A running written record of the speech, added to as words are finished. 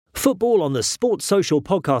Football on the Sports Social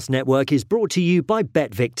Podcast Network is brought to you by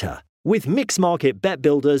BetVictor. With mixed market bet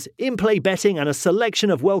builders, in-play betting and a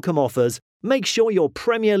selection of welcome offers, make sure your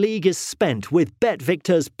Premier League is spent with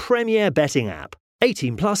BetVictor's premier betting app.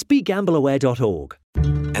 18 plus, begambleaware.org.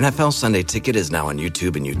 NFL Sunday Ticket is now on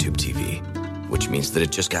YouTube and YouTube TV, which means that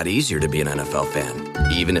it just got easier to be an NFL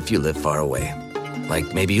fan, even if you live far away.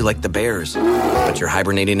 Like maybe you like the Bears, but you're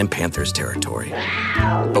hibernating in Panthers territory.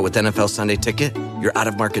 But with NFL Sunday Ticket, your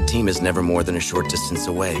out-of-market team is never more than a short distance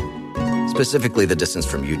away. Specifically, the distance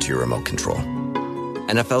from you to your remote control.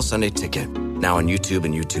 NFL Sunday Ticket, now on YouTube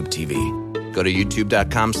and YouTube TV. Go to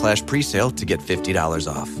youtube.com/presale to get $50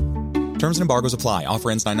 off. Terms and embargoes apply.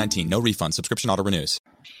 Offer ends 9/19. No refund. Subscription auto renews.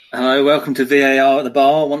 Hello, welcome to VAR at the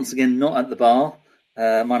Bar. Once again, not at the bar.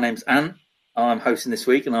 My name's Ant. I'm hosting this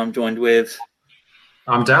week and I'm joined with...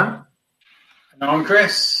 I'm Dan. And I'm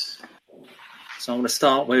Chris. So I'm going to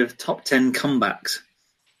start with top 10 comebacks.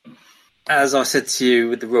 As I said to you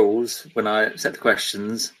with the rules when I set the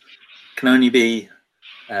questions, it can only be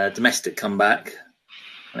a domestic comeback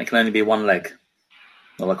and it can only be one leg,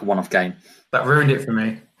 or like a one-off game. That ruined it for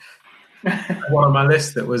me. One on my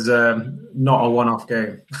list that was not a one-off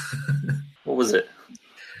game. What was it?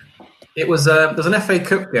 It was there's an FA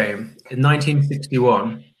Cup game in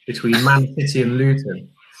 1961 between Man City and Luton.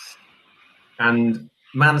 And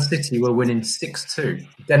Man City were winning 6-2.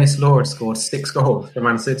 Dennis Law had scored 6 goals for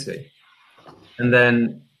Man City. And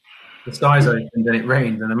then the skies opened and it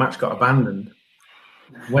rained and the match got abandoned.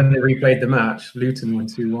 When they replayed the match, Luton won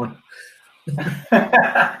 2-1.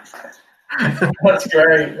 That's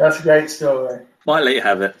great. That's a great story. Might let you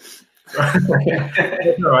have it.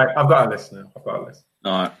 It's all right. I've got a list now. All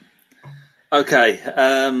right. Okay.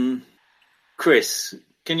 Chris,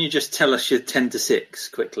 can you just tell us your 10 to 6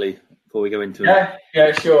 quickly before we go into it?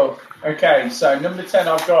 Yeah, sure. Okay, so number 10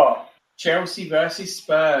 I've got Chelsea versus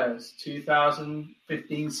Spurs,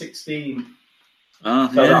 2015-16. Oh,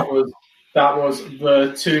 so yeah. that was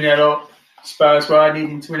the 2-0 up. Spurs were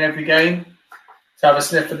needing to win every game to have a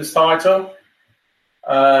sniff for this title.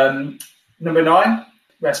 Number 9,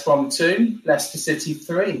 West Brom 2, Leicester City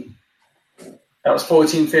 3. That was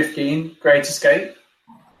 14-15, Great Escape.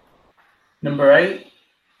 Number 8,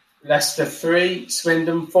 Leicester 3,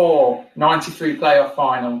 Swindon 4, 93 playoff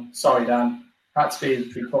final. Sorry, Dan. Had to be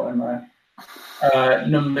put in there.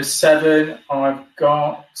 Number 7, I've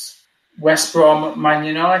got West Brom Man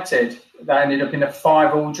United. That ended up in a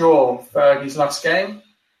 5-5 draw, Fergie's last game.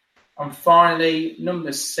 And finally,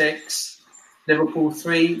 number 6, Liverpool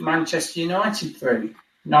 3, Manchester United 3,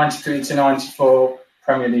 93-94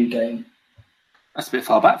 Premier League game. That's a bit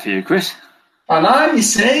far back for you, Chris. I know, you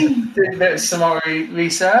see. Did a bit of summary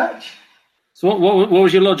research. So what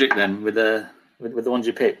was your logic then with the ones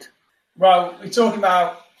you picked? Well, we're talking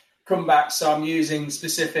about comebacks, so I'm using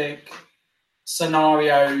specific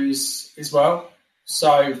scenarios as well.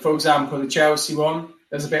 So, for example, the Chelsea one,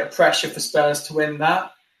 there's a bit of pressure for Spurs to win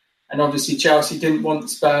that. And obviously Chelsea didn't want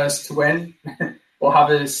Spurs to win or have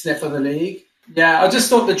a sniff of the league. Yeah, I just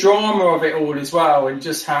thought the drama of it all as well and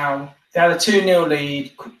just how they had a 2-0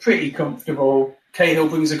 lead, pretty comfortable. Cahill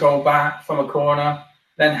brings a goal back from a corner.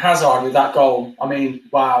 Then Hazard with that goal. I mean,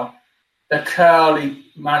 wow. The curl he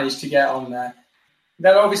managed to get on there.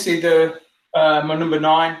 Then obviously my number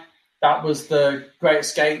 9, that was the Great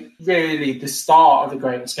Escape. Really the start of the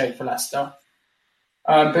Great Escape for Leicester.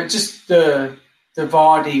 But just the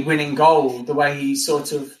Vardy winning goal, the way he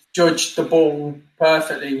sort of judged the ball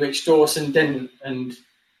perfectly, which Dawson didn't, and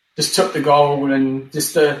just took the goal and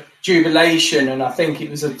just the jubilation. And I think it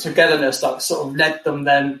was a togetherness that sort of led them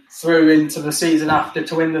then through into the season after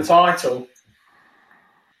to win the title.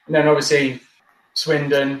 And then obviously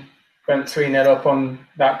Swindon went 3-0 up on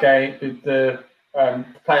that game with the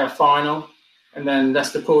playoff final. And then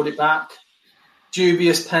Leicester pulled it back.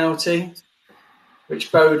 Dubious penalty,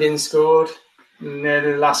 which Bodin scored near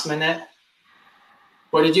the last minute.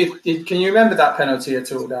 What can you remember that penalty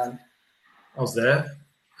at all, Dan? I was there.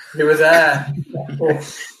 You were there. That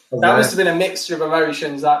must have been a mixture of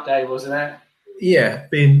emotions that day, wasn't it? Yeah,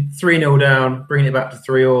 being 3-0 down, bringing it back to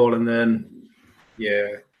 3-3, and then,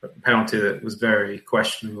 a penalty that was very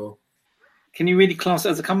questionable. Can you really class it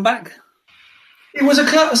as a comeback? It was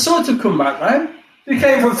a sort of comeback, though. You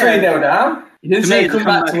came from 3-0 down. You didn't say come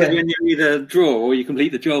back to win. When you either draw or you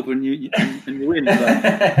complete the job and you win.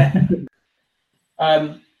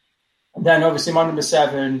 Then obviously my number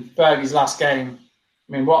 7, Fergie's last game.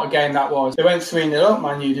 I mean, what a game that was. They went 3-0 up,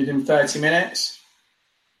 Man U did in 30 minutes.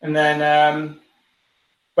 And then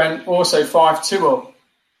went also 5-2 up,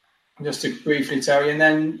 just to briefly tell you. And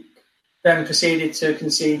then proceeded to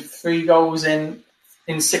concede 3 goals in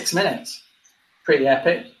 6 minutes. Pretty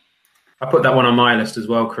epic. I put that one on my list as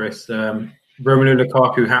well, Chris. Romelu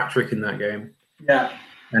Lukaku hat-trick in that game. Yeah.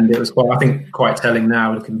 And it was quite telling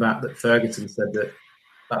now, looking back, that Ferguson said that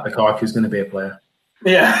Lukaku's going to be a player.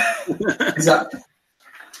 Yeah, exactly.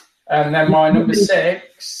 And then my number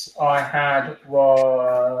 6 I had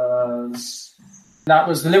was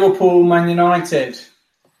Liverpool Man United.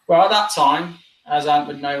 Well, at that time, as Ant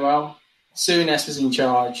would know well, Souness was in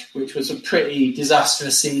charge, which was a pretty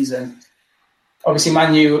disastrous season. Obviously,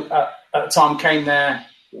 Man U at the time came there.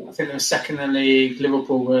 I think they were second in the league.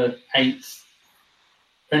 Liverpool were 8th.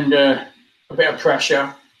 Under a bit of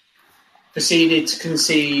pressure. Proceeded to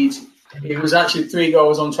concede. It was actually 3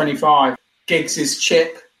 goals on 25. Giggs'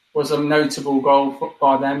 chip was a notable goal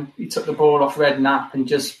by them. He took the ball off Redknapp and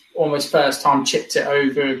just almost first time chipped it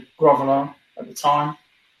over Groveler at the time.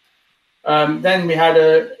 Then we had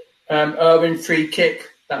a Irwin free kick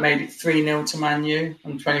that made it 3-0 to Man U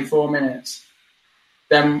on 24 minutes.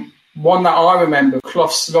 Then one that I remember,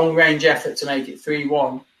 Clough's long-range effort to make it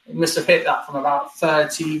 3-1. It must have hit that from about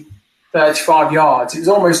 30, 35 yards. It was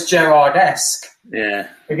almost Gerrard-esque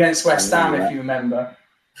against West Ham, if you remember.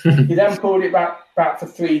 He then pulled it back for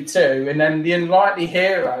 3-2, and then the unlikely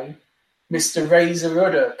hero, Mr. Razor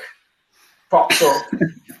Ruddock, popped up.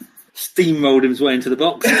 Steamrolled his way into the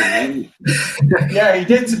box. Yeah, he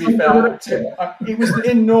did, to be fair. He was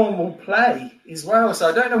in normal play as well, so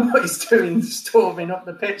I don't know what he's doing storming up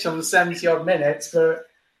the pitch on the 70-odd minutes, but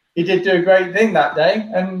he did do a great thing that day,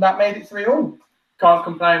 and that made it 3-3. Can't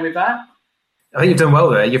complain with that. I think you've done well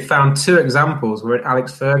there. You've found 2 examples where an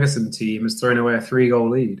Alex Ferguson team has thrown away a 3-goal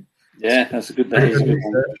lead. Yeah, that's a good day.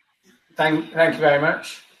 Thank you very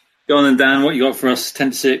much. Go on then, Dan. What you got for us?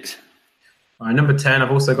 10-6. Right, number 10,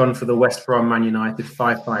 I've also gone for the West Brom Man United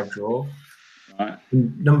 5-5 draw. Right.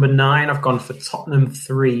 Number 9, I've gone for Tottenham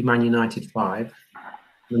 3, Man United 5.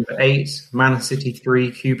 Number 8, Man City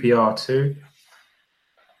 3, QPR 2.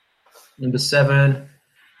 Number 7,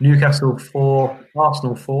 Newcastle 4,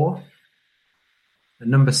 Arsenal 4.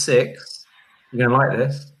 And number 6, you're going to like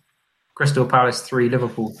this, Crystal Palace 3,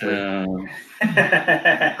 Liverpool 3.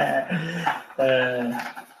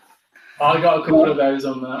 I got a couple of those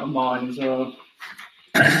on mine as well.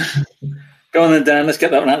 Go on then, Dan. Let's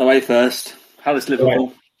get that one out of the way first. Palace,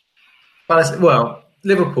 Liverpool. Palace, well,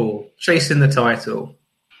 Liverpool chasing the title.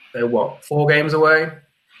 They're 4 games away?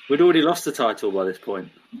 We'd already lost the title by this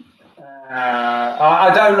point.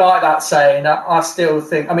 I don't like that saying. I still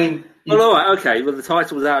think. I mean, all right, okay. Well, the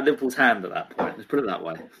title was out of Liverpool's hand at that point. Let's put it that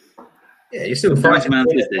way. Yeah, you're still fighting for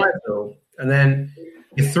the title, and then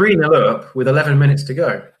you're 3-0 up with 11 minutes to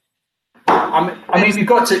go. I mean, you've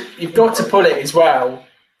got to put it as well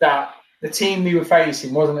that the team we were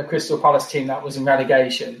facing wasn't a Crystal Palace team that was in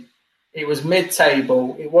relegation. It was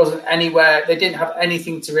mid-table. It wasn't anywhere. They didn't have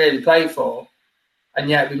anything to really play for, and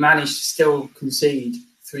yet we managed to still concede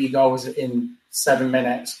 3 goals in 7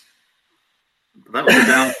 minutes. That was the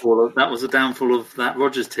downfall. That was the downfall of that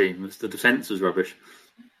Rodgers team. The defence was rubbish.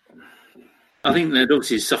 I think they're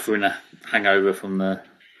obviously suffering a hangover from the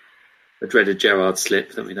dreaded Gerrard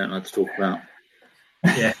slip that we don't like to talk about.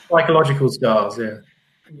 Yeah, psychological scars.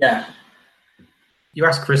 Yeah. You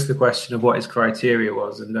asked Chris the question of what his criteria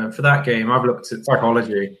was, and for that game, I've looked at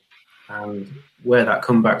psychology and where that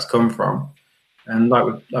comeback's come from. And like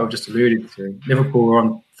we just alluded to, Liverpool were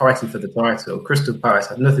on fighting for the title. Crystal Palace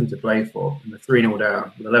had nothing to play for, and they're 3-0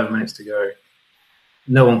 down with 11 minutes to go.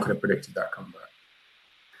 No one could have predicted that comeback.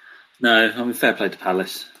 No, I mean, fair play to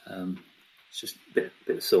Palace. It's just a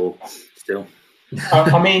bit sore still.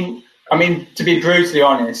 I mean, to be brutally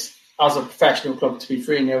honest, as a professional club, to be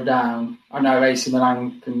 3-0 down, I know AC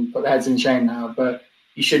Milan can put their heads in shame now, but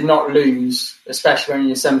you should not lose, especially when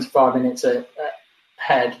you're 75 minutes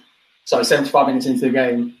ahead. So 75 minutes into the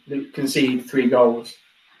game, concede 3 goals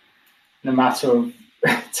in a matter of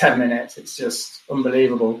 10 minutes. It's just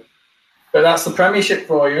unbelievable. But that's the Premiership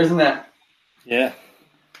for you, isn't it? Yeah.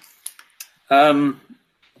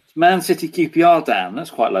 Man City QPR down. That's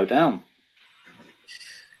quite low down.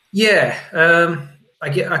 Yeah. I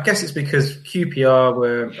guess it's because QPR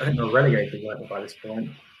were relegated by this point.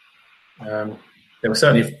 They were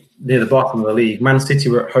certainly near the bottom of the league. Man City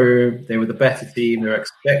were at home. They were the better team. They were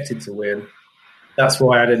expected to win. That's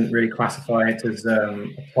why I didn't really classify it as a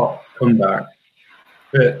top comeback.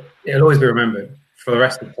 But it'll always be remembered for the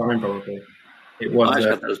rest of the time, probably. It was. I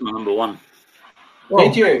thought that was my number 1. Well,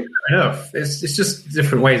 did you? Fair enough. It's just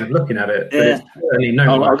different ways of looking at it. Yeah. But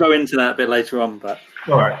I'll go into that a bit later on. But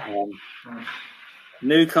all right.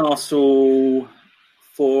 Newcastle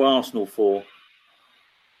 4, Arsenal 4.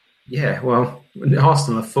 Yeah, well,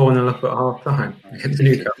 Arsenal are 4-0 up at half-time against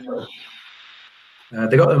Newcastle.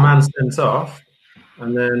 They got the man sent off,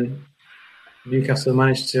 and then Newcastle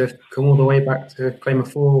managed to come all the way back to claim a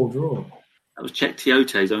 4-4 draw. That was Czech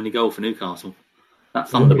Tiote's only goal for Newcastle. That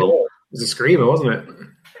thunderbolt. It was a screamer, wasn't it?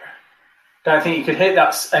 Don't think you could hit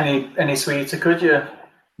that any sweeter, could you?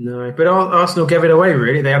 No, but Arsenal gave it away,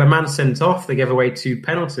 really. They had a man sent off. They gave away 2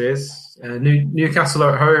 penalties. Newcastle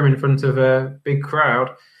are at home in front of a big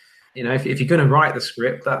crowd. You know, if you're going to write the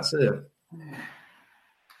script, that's it.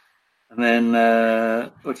 And then,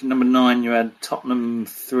 number 9, you had Tottenham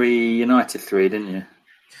 3, United 3, didn't you?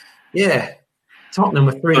 Yeah. Tottenham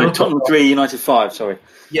were 3-0. Sorry, Tottenham 3, United 5, sorry.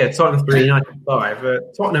 Yeah, Tottenham 3, United 5.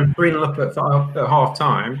 Tottenham 3-0 up at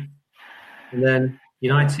half-time. And then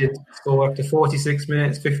United score after 46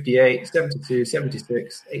 minutes, 58, 72,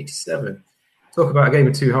 76, 87. Talk about a game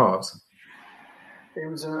of 2 halves. It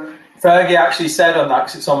was Fergie actually said on that,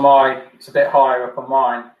 because it's a bit higher up on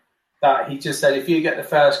mine, that he just said, if you get the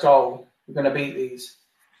first goal, we're going to beat these.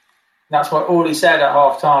 And that's what all he said at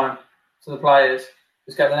half-time to the players.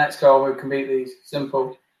 Just get the next goal, we can beat these.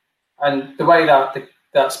 Simple. And the way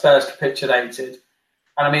that Spurs capitulated,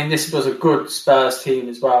 and I mean, this was a good Spurs team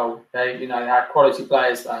as well. They had quality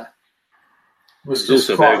players there. It was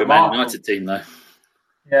also a very good Man United team, though.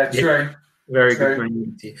 Yeah, true. Very good Man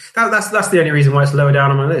United team. That's the only reason why it's lower down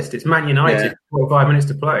on my list. It's Man United, 45 minutes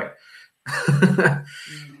to play.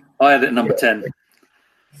 I had it at number 10.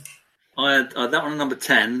 I had that one at number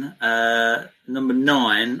 10. Number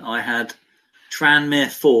 9, I had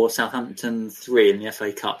Tranmere 4, Southampton 3 in the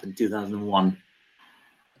FA Cup in 2001.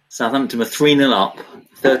 Southampton were 3-0 up,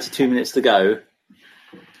 32 minutes to go,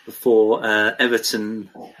 before Everton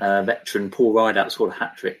veteran Paul Rideout scored a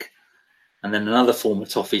hat-trick. And then another former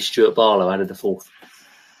toffee, Stuart Barlow, added the 4th.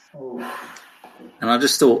 Oh. And I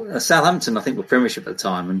just thought, Southampton, I think, were Premiership at the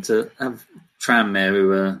time, and to have Tranmere, who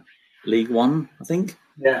were League One, I think,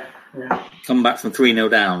 come back from 3-0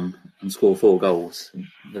 down and score 4 goals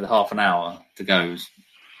with half an hour to go is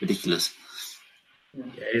ridiculous. Yeah,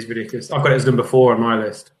 it is ridiculous. I've got it as number 4 on my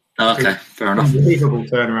list. Oh, okay, fair enough. Unbelievable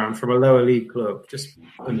turnaround from a lower league club, just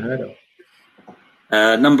unheard of.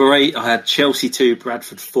 Number 8, I had Chelsea 2,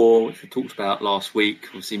 Bradford 4, which we talked about last week.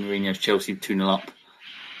 Obviously, Mourinho's Chelsea 2-0 up.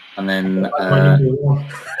 And then...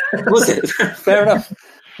 was it? Fair enough.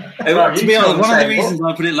 To be honest, one of the reasons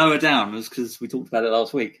I put it lower down was because we talked about it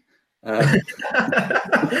last week. All right,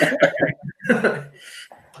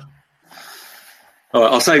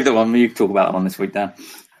 I'll save that one. You can talk about that one this week, Dan.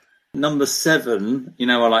 Number 7,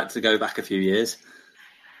 I like to go back a few years.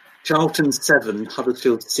 Charlton 7,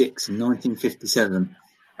 Huddersfield 6 in 1957.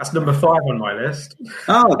 That's number 5 on my list.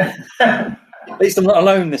 Oh, at least I'm not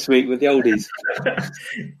alone this week with the oldies.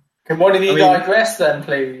 Can one of you digress then,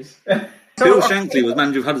 please? Bill Shankly was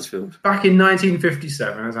manager of Huddersfield. Back in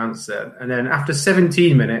 1957, as Ant said. And then after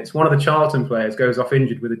 17 minutes, one of the Charlton players goes off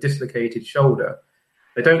injured with a dislocated shoulder.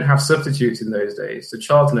 They don't have substitutes in those days, so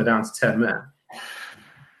Charlton are down to 10 men.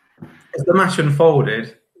 As the match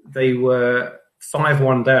unfolded, they were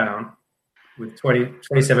 5-1 down with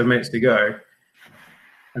 27 minutes to go.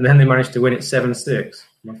 And then they managed to win it 7-6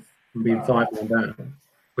 from being 5-1 down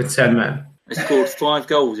with 10 men. They scored 5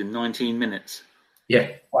 goals in 19 minutes. Yeah.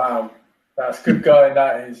 Wow. That's good going,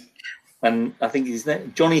 that is. And I think his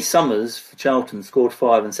name, Johnny Summers for Charlton, scored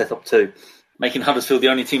 5 and set up 2, making Huddersfield the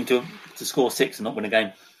only team to score 6 and not win a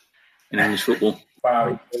game in English football.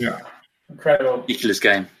 Wow. Yeah. Incredible. Ridiculous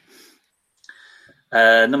game.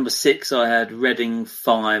 Number 6, I had Reading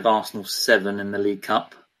 5, Arsenal 7 in the League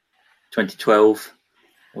Cup, 2012.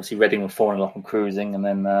 Obviously, Reading were 4-0 up and cruising, and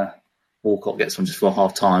then Walcott gets one just for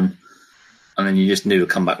half-time. And then you just knew a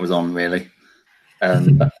comeback was on, really.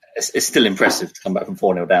 But it's still impressive to come back from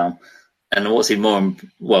 4-0 down. And what's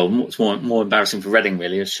more embarrassing for Reading,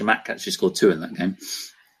 really, is Shamak actually scored 2 in that game.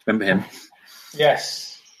 Remember him?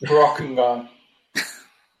 Yes, rocking on.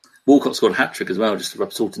 Walcott scored a hat-trick as well, just to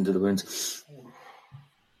rub salt into the wounds.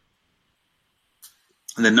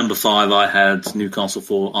 And then number 5, I had Newcastle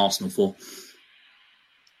 4, Arsenal 4.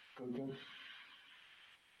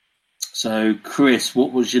 So, Chris,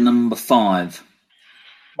 what was your number 5?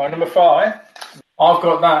 My number 5, I've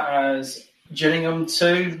got that as Gillingham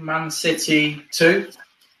 2, Man City 2.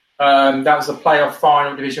 That was the playoff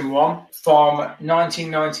final, Division 1, from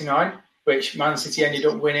 1999, which Man City ended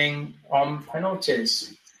up winning on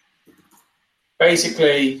penalties.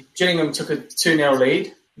 Basically, Gillingham took a 2-0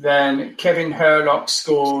 lead. Then Kevin Hurlock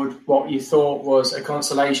scored what you thought was a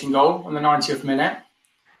consolation goal on the 90th minute.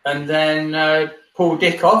 And then Paul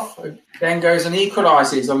Dickoff then goes and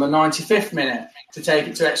equalises on the 95th minute to take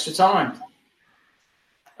it to extra time.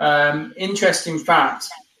 Interesting fact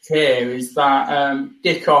here is that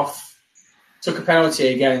Dickoff took a penalty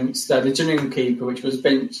against the Gillingham keeper, which was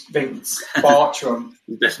Vince Bartram.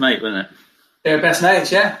 His best mate, wasn't it? They were best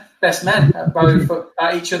mates, yeah. Best men at both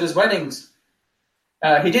at each other's weddings.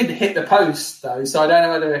 He did hit the post, though, so I don't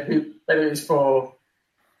know whether it was for...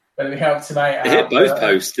 whether he helped him out. It hit both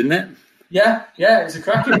posts, didn't it? Yeah, it was a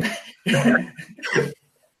cracking...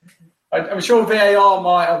 I'm sure VAR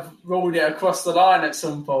might have ruled it across the line at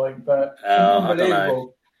some point, but unbelievable. I don't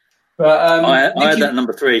know. But I had that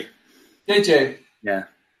number 3. Did you? Yeah.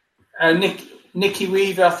 Nicky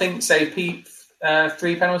Weaver, I think, saved Pete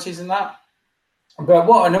 3 penalties in that. But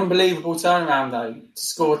what an unbelievable turnaround, though, to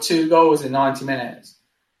score 2 goals in 90 minutes.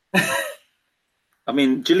 I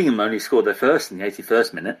mean, Gillingham only scored their first in the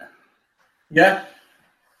 81st minute. Yeah.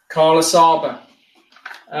 Carla Saba.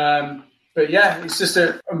 But yeah, it's just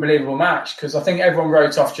an unbelievable match because I think everyone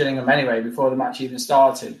wrote off Gillingham anyway before the match even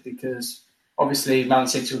started because obviously Man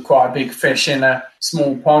City were quite a big fish in a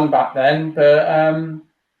small pond back then.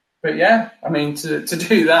 But yeah, I mean, to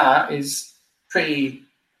do that is pretty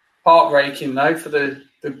heartbreaking though for the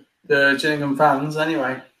Gillingham fans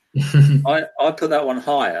anyway. I put that one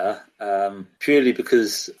higher purely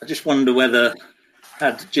because I just wonder whether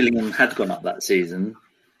had Gillingham had gone up that season,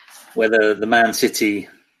 whether the Man City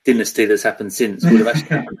dynasty that's happened since would have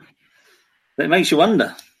actually happened. But it makes you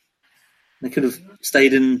wonder. They could have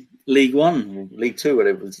stayed in League One or League Two,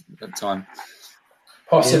 whatever it was at the time.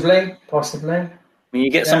 Possibly. I mean, you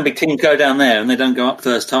get some big teams go down there and they don't go up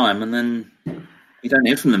first time, and then you don't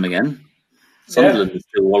hear from them again. Sunderland is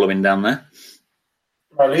still wallowing down there.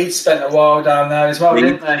 Well, Leeds spent a while down there as well,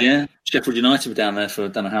 didn't they? Yeah, Sheffield United were down there for I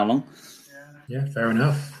don't know how long. Yeah, fair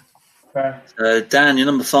enough. Fair. So, Dan, you're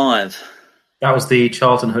number 5. That was the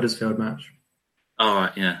Charlton-Huddersfield match. All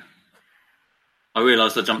right, yeah. I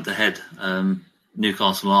realised I jumped ahead.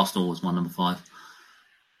 Newcastle-Arsenal was my number 5.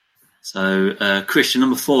 So, Chris, your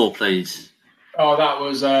number 4, please. Oh, that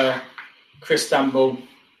was Chris Stamble.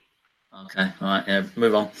 Okay, all right, yeah,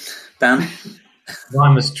 move on. Dan?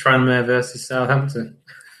 Mine was Tranmere versus Southampton.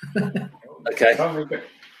 Okay.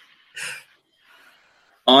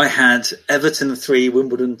 I had Everton 3,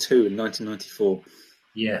 Wimbledon 2 in 1994.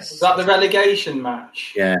 Yes. Was that the relegation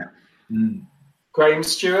match? Yeah. Graham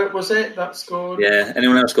Stewart, was it, that scored? Yeah.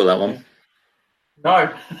 Anyone else got that one?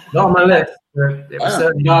 No. Not on my list. It was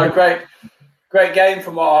certainly great game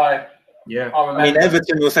from what I remember. I mean,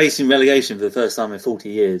 Everton were facing relegation for the first time in 40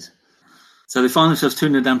 years. So they find themselves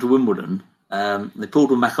 2-0 down to Wimbledon. They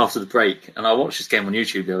pulled one back after the break. And I watched this game on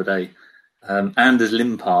YouTube the other day. Anders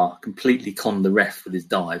Limpar completely conned the ref with his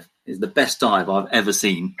dive. It's the best dive I've ever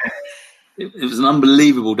seen. It was an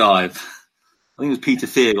unbelievable dive. I think it was Peter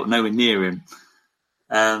Fear got nowhere near him.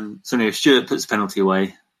 So anyway, Stewart puts the penalty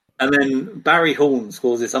away. And then Barry Horn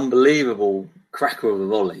scores this unbelievable cracker of a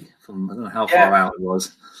volley from, I don't know how far out it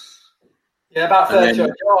was. Yeah, about 30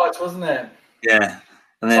 yards, wasn't it? Yeah.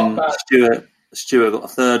 And then Stewart got a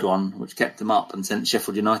third one, which kept him up and sent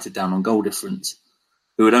Sheffield United down on goal difference,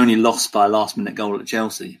 who had only lost by a last-minute goal at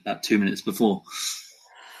Chelsea about 2 minutes before.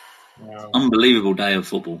 Wow. Unbelievable day of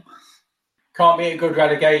football. Can't be a good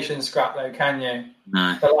relegation scrap, though, can you?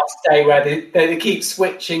 No. The last day where they keep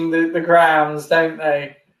switching the grounds, don't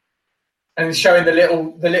they? And showing the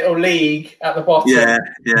little league at the bottom. Yeah.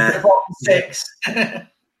 The bottom 6.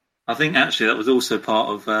 I think actually that was also part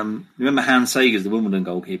of. Remember Hans Sagers, the Wimbledon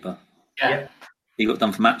goalkeeper? Yeah. He got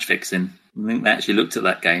done for match fixing. I think they actually looked at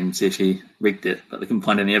that game to see if he rigged it, but they couldn't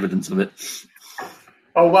find any evidence of it.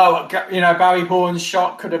 Oh well, Barry Horn's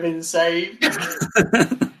shot could have been saved.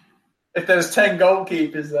 If there was 10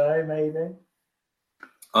 goalkeepers there, maybe.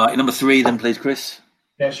 All right, number 3 then, please, Chris.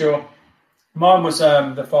 Yeah, sure. Mine was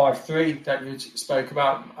the 5-3 that you spoke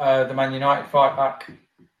about, the Man United fight back.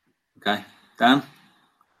 Okay. Dan?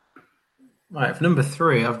 Right, for number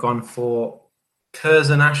 3, I've gone for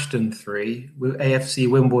Curzon Ashton 3 with AFC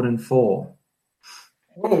Wimbledon 4.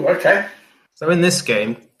 Oh, okay. So in this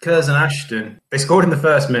game, Curzon Ashton, they scored in the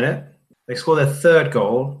first minute. They scored their third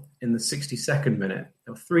goal in the 62nd minute.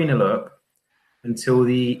 They were 3-0 up until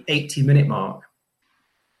the 80-minute mark.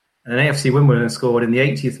 And AFC Wimbledon scored in the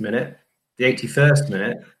 80th minute, the 81st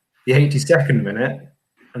minute, the 82nd minute,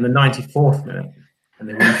 and the 94th minute. And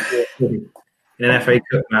they won 4-3 in an FA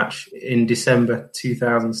Cup match in December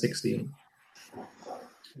 2016.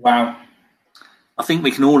 Wow. I think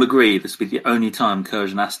we can all agree this will be the only time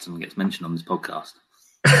Curzon Ashton gets mentioned on this podcast.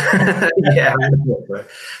 Yeah, I thought so.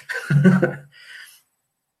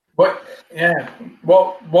 What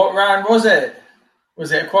round was it?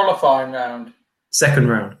 Was it a qualifying round? Second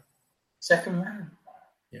round. Second round.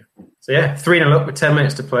 Yeah. So 3-0 up with 10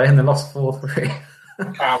 minutes to play, and they lost 4-3.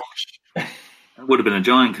 Ouch. It would have been a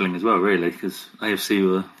giant killing as well, really, because AFC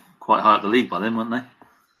were quite high up the league by then, weren't they?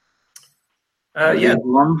 Yeah.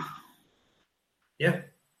 One. Yeah.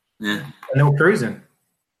 Yeah. and they were cruising.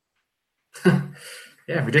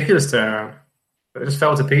 Yeah, ridiculous turnaround. But it just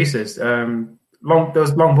fell to pieces.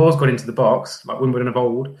 Those long balls got into the box, like Wimbledon of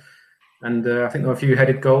old, and I think there were a few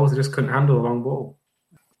headed goals. They just couldn't handle a long ball.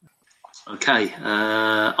 Okay,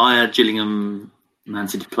 I had Gillingham Man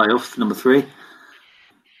City playoff, number 3.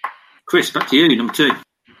 Chris, back to you, number 2.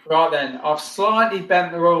 Right then, I've slightly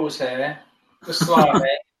bent the rules here, just slightly.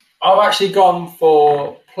 I've actually gone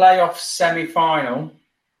for playoff semi-final,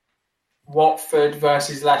 Watford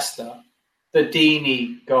versus Leicester, the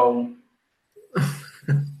Deeney goal.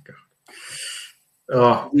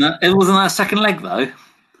 Oh, No, it wasn't that second leg though.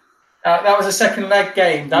 That was a second leg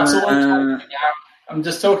game. That's all I'm talking about. I'm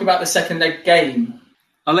just talking about the second leg game.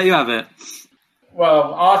 I'll let you have it.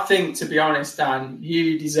 Well, I think, to be honest, Dan,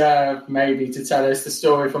 you deserve maybe to tell us the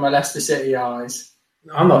story from a Leicester City eyes.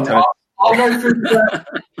 I'm not telling. I'll go through.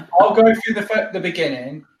 I'll go through the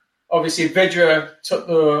beginning. Obviously, Vidra took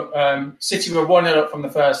the City were 1-0 up from the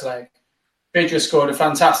first leg. Vidra scored a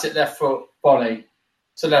fantastic left foot volley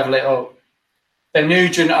to level it up. Then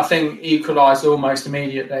Nugent, I think, equalised almost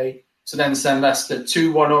immediately to then send Leicester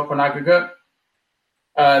 2-1 up on aggregate.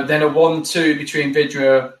 Then a 1-2 between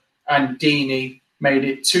Vidra and Deeney made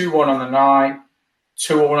it 2-1 on the night,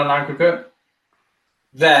 2-1 on aggregate.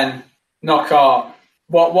 Then knockout.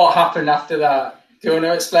 What happened after that? Do you want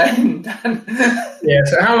to explain, Dan? Yeah,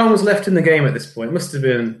 so how long was left in the game at this point? It must have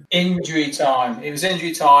been... Injury time. It was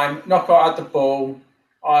injury time. Knockout had the ball.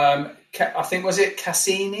 I think, was it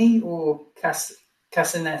Cassini or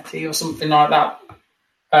Cassinetti or something like that?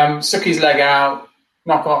 Stuck his leg out.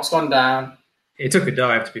 Knockout's gone down. It took a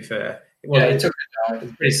dive, to be fair. It took a dive. It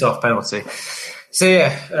was a pretty soft penalty. So,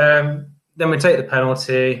 yeah, then we take the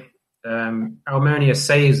penalty. Almunia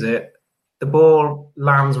saves it. The ball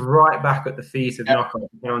lands right back at the feet of Knockout,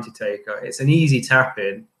 the penalty taker. It's an easy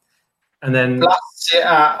tap-in. And then... blasts it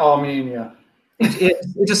at Almunia. It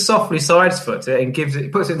just softly sidesfoots it and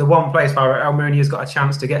puts it in the one place where Almunia's got a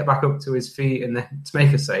chance to get back up to his feet and then to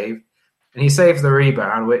make a save. And he saves the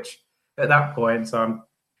rebound, which at that point I'm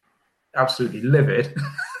absolutely livid.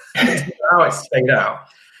 How it stayed out.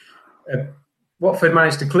 Watford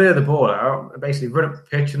managed to clear the ball out and basically run up the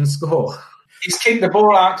pitch and score. He's kicked the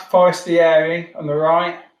ball out to Forestieri on the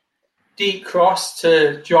right. Deep cross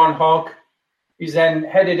to John Hogg, who's then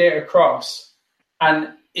headed it across. And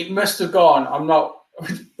it must have gone, I'm not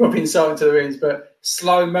rubbing salt into the rings, but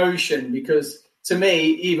slow motion, because to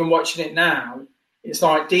me, even watching it now, it's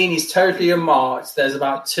like Deeney's totally unmarked. There's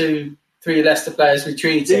about 2-3 Leicester players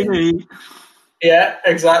retreating. Deeney. Yeah,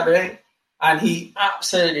 exactly. And he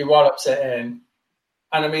absolutely wallops it in.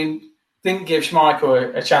 And I mean, didn't give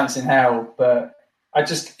Schmeichel a chance in hell, but I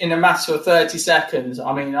just, in a matter of 30 seconds,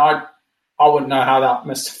 I mean, I wouldn't know how that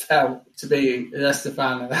must have felt to be a Leicester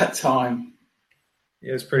fan at that time.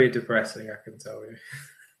 It was pretty depressing, I can tell you.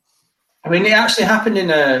 I mean, it actually happened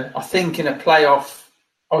in a playoff.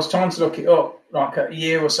 I was trying to look it up, like a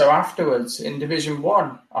year or so afterwards in Division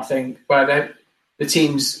 1, I think, where the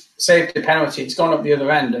teams saved the penalty. It's gone up the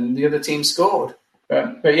other end and the other team scored.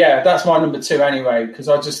 But yeah, that's my number 2 anyway, because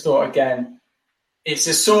I just thought, again, it's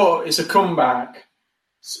a comeback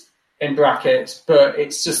in brackets, but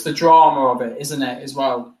it's just the drama of it, isn't it, as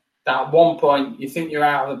well? That at one point you think you're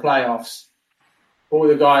out of the playoffs,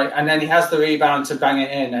 and then he has the rebound to bang it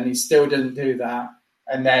in, and he still didn't do that.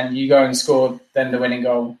 And then you go and score then the winning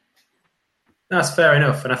goal. That's fair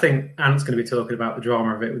enough, and I think Ant's going to be talking about the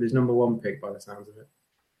drama of it with his number 1 pick by the sounds of it.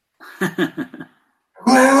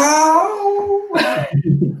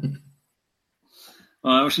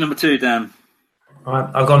 All right, what's your number 2, Dan?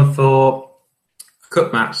 I've gone for a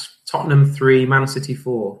cup match. Tottenham 3, Man City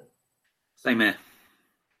 4. Same here.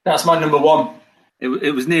 That's my number 1.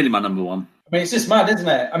 It was nearly my number 1. I mean, it's just mad, isn't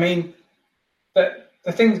it? I mean,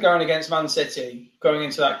 the things going against Man City, going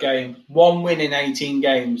into that game, 1 win in 18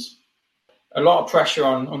 games, a lot of pressure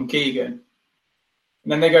on Keegan.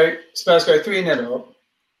 And then Spurs go 3-0 up.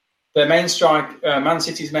 Their main Man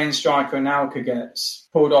City's main striker, Anelka, gets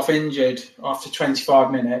pulled off injured after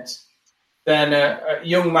 25 minutes. Then a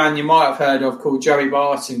young man you might have heard of called Joey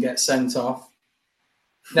Barton gets sent off.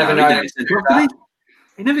 He never gets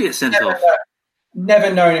sent off.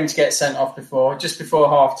 Never known him to get sent off before, just before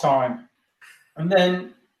half-time. And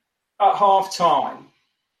then at half-time,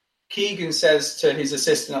 Keegan says to his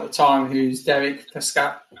assistant at the time, who's Derek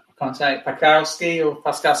Paskowski,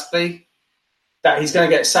 that he's going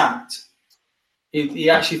to get sacked. He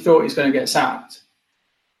actually thought he was going to get sacked.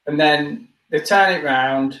 And then they turn it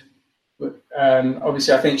round.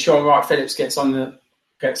 Obviously, I think Sean Wright-Phillips gets the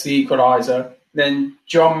equaliser. Then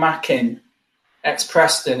John Mackin,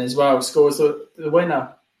 ex-Preston as well, scores the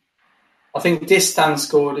winner. I think Distan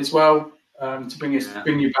scored as well to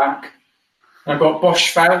bring you back. And I've got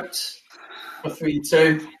Bosch Fout for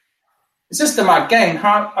 3-2. It's just a mad game.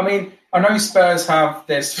 I know Spurs have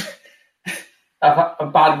this have a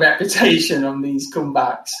bad reputation on these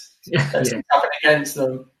comebacks that's happening against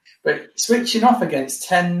them, but switching off against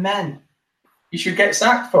 10 men, you should get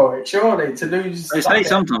sacked for it, surely, to lose. They say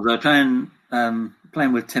sometimes they're playing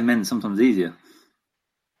with 10 men sometimes easier.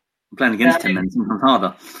 Playing against 10 men sometimes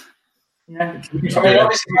harder. Yeah, obviously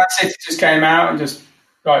Man City just came out and just,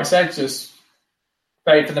 like I said, just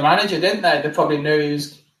paid for the manager, didn't they? They probably knew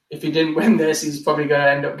if he didn't win this, he's probably going to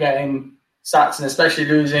end up getting sacked, and especially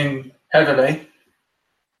losing heavily.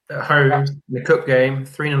 At home, in the cup game,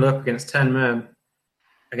 3-0 up against 10 men,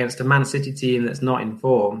 against a Man City team that's not in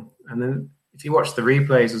form. And then if you watch the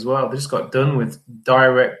replays as well, they just got done with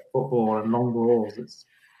direct football and long balls. It's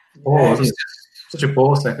poor, isn't it? Such a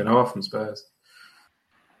poor second half from Spurs.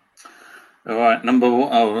 All right,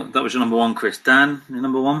 that was your number one, Chris. Dan, your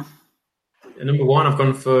number one? At number one, I've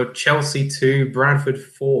gone for Chelsea 2, Bradford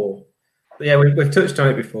 4. But yeah, we've touched on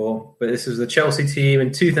it before, but this was the Chelsea team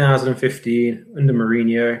in 2015 under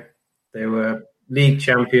Mourinho. They were league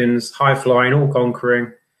champions, high-flying,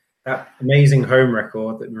 all-conquering. That amazing home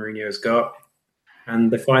record that Mourinho's got.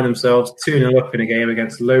 And they find themselves 2-0 up in a game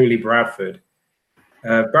against lowly Bradford.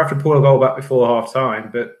 Bradford pulled a goal back before half-time,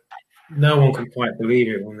 but no one could quite believe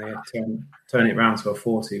it when they turn it around to a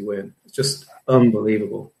 4-2 win. It's just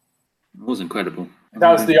unbelievable. It was incredible.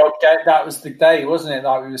 That was the day, wasn't it?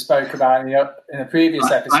 Like we spoke about in a previous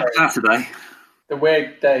episode. Saturday. The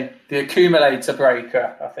weird day, the accumulator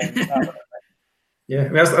breaker, I think. Yeah,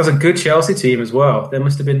 that was a good Chelsea team as well. There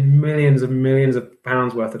must have been millions and millions of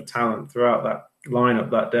pounds worth of talent throughout that lineup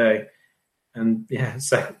that day. And yeah, I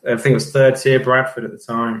think it was third tier Bradford at the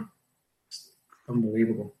time. It's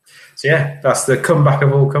unbelievable. So yeah, that's the comeback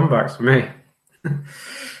of all comebacks for me.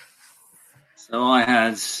 So I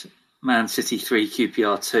had Man City 3,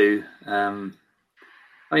 QPR 2.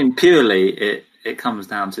 Purely it comes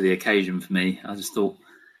down to the occasion for me. I just thought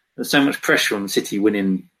there's so much pressure on City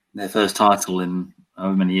winning their first title in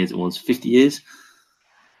however many years it was, 50 years.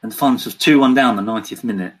 And the finals was 2-1 down the 90th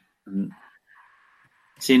minute. And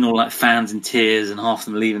seeing all like fans in tears and half of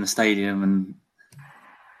them leaving the stadium, and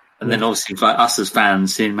then obviously like us as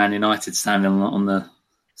fans seeing Man United standing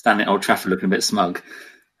at Old Trafford looking a bit smug,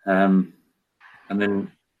 and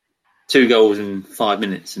then 2 goals in 5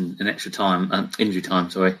 minutes in extra time, injury time.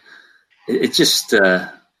 Sorry, it's just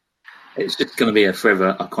going to be a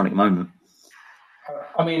forever iconic moment.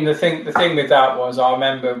 I mean, the thing with that was I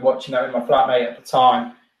remember watching that with my flatmate at the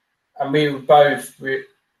time, and we were both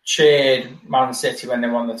cheered Man City when they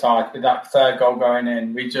won the title. With that third goal going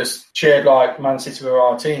in, we just cheered like Man City were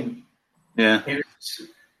our team. Yeah.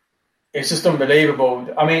 It's just unbelievable.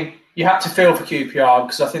 I mean, you had to feel for QPR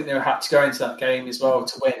because I think they had to go into that game as well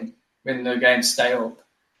to win the game to stay up.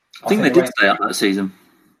 I think they did stay up that season.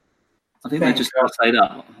 I think they just stayed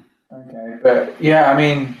up. Okay, but yeah, I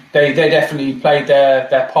mean, they definitely played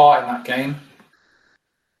their part in that game.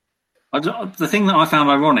 The thing that I found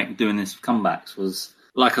ironic doing this comebacks was,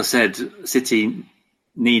 like I said, City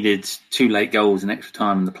needed 2 late goals in extra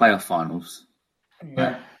time in the playoff finals.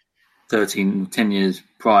 Yeah. 10 years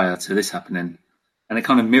prior to this happening. And it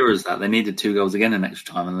kind of mirrors that. They needed 2 goals again in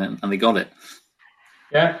extra time and they got it.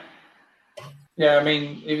 Yeah. Yeah, I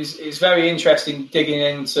mean, it was very interesting digging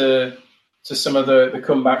into some of the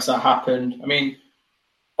comebacks that happened. I mean,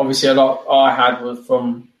 obviously a lot I had was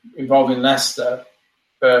from involving Leicester.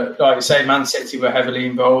 But like you say, Man City were heavily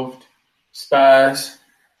involved. Spurs.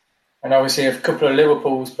 And obviously a couple of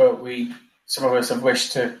Liverpools, but some of us have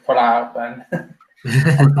wished to pull out then.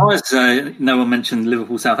 No one mentioned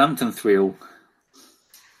Liverpool-Southampton 3-3.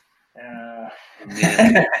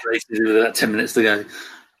 With 10 minutes to go.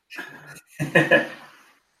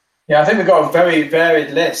 Yeah, I think they've got a very varied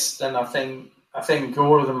list, and I think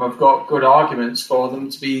all of them have got good arguments for them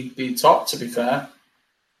to be top, to be fair.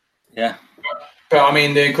 Yeah. But I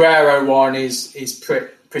mean, the Aguero one is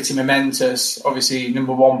pretty momentous. Obviously,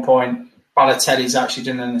 number 1 point, Balotelli's actually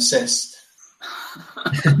done an assist.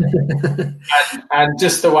 and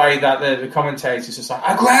just the way that the commentators just like,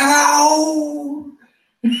 Aguero!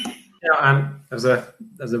 Yeah, and there's a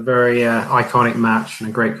very iconic match and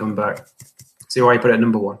a great comeback. See why you put it at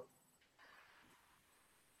number 1.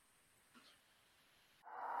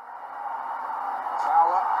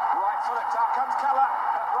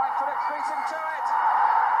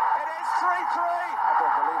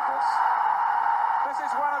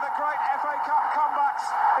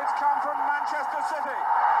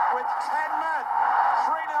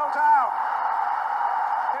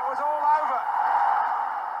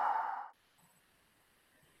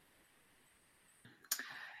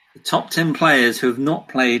 The top 10 players who have not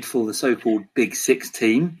played for the so-called Big Six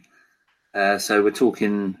team. So we're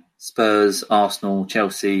talking Spurs, Arsenal,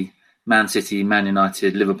 Chelsea, Man City, Man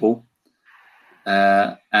United, Liverpool.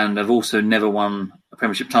 And have also never won a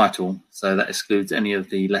Premiership title. So that excludes any of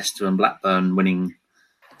the Leicester and Blackburn winning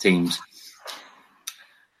teams.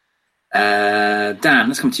 Dan,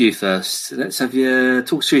 let's come to you first. Let's have you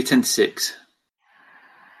talk through your 10 to 6.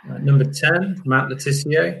 Number 10, Matt Le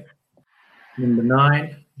Tissier. Number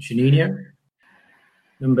 9, Juninho.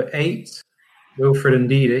 Number 8, Wilfred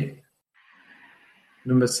Ndidi.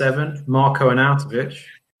 Number 7, Marko Arnautovic.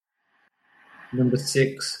 Number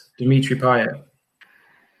 6, Dimitri Payet.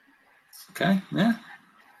 Okay, yeah.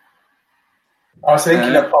 I was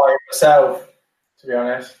thinking of Payet myself, to be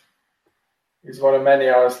honest. He's one of many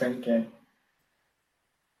I was thinking.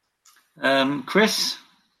 Chris?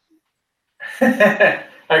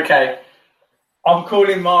 Okay. I'm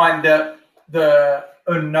calling mine the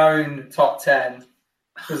unknown top 10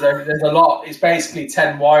 because there's a lot. It's basically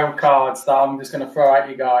 10 wild cards that I'm just going to throw at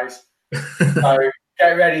you guys. So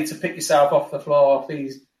get ready to pick yourself off the floor off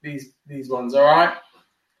these ones, all right?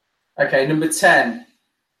 Okay, number 10,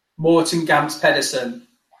 Morten Gamst Pedersen.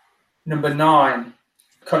 Number 9,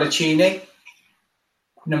 Colaccini.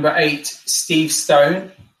 Number 8, Steve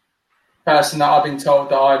Stone, person that I've been told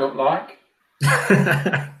that I look like.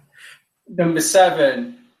 Number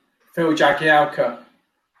 7, Phil Jagielka.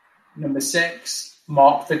 Number 6,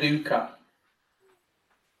 Mark Viduka.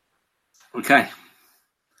 Okay.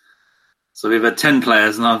 So we've had 10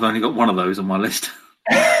 players and I've only got one of those on my list.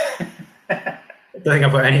 I don't think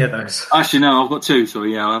I've got any of those. Actually, no, I've got 2.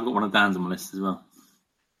 Sorry, yeah, I've got one of Dan's on my list as well.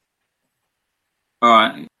 All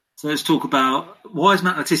right. So let's talk about why is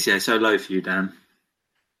Matt Le Tissier so low for you, Dan?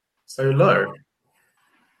 So low?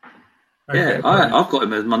 Okay, yeah, I've got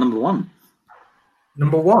him as my number 1.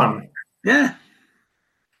 Number 1? Yeah.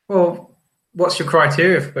 Well, what's your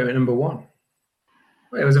criteria for being number 1?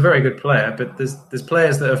 Well, he was a very good player, but there's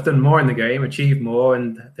players that have done more in the game, achieved more,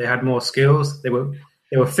 and they had more skills. They were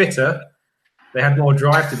fitter. They had more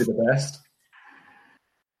drive to be the best.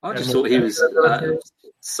 I just thought he was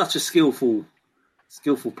such a skillful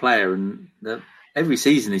player, and every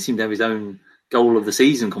season he seemed to have his own goal of the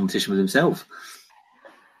season competition with himself.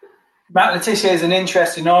 Matt Le Tissier is an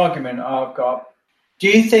interesting argument I've got. Do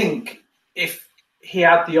you think if he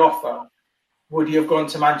had the offer, would he have gone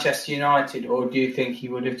to Manchester United, or do you think he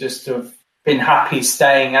would have just have been happy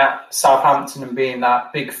staying at Southampton and being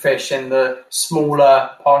that big fish in the smaller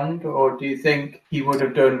pond, or do you think he would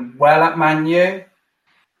have done well at Man U?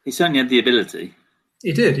 He certainly had the ability.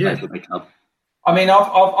 He did, yeah. I mean,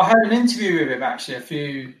 I had an interview with him actually a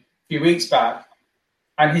few weeks back,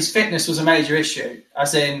 and his fitness was a major issue,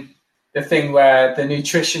 as in the thing where the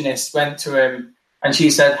nutritionist went to him and she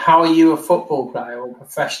said, "How are you a football player or a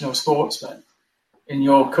professional sportsman in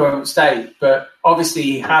your current state?" But obviously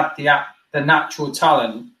he had the natural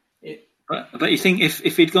talent. But you think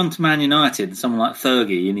if he'd gone to Man United, someone like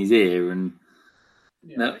Fergie in his ear, and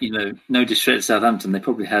no disrespect to Southampton, they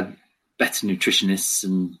probably had better nutritionists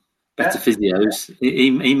and better physios.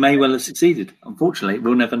 He may well have succeeded. Unfortunately,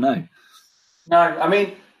 we'll never know. No, I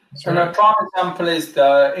mean, a prime example is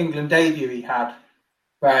the England debut he had,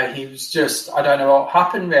 where he was just, I don't know what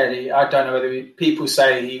happened really. I don't know whether people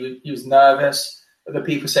say he was nervous, other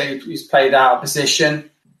people say he was played out of position.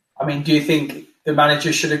 I mean, do you think the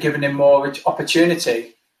manager should have given him more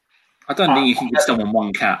opportunity? I don't think you can give someone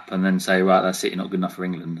one cap and then say, right, that's it, you're not good enough for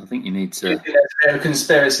England. I think you need to... There's a bit of a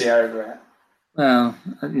conspiracy over it. Well,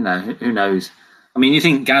 who knows? I mean, you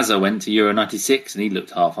think Gaza went to Euro 96 and he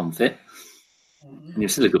looked half unfit. And he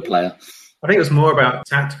was still a good player. I think it was more about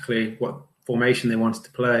tactically what formation they wanted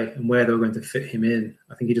to play and where they were going to fit him in.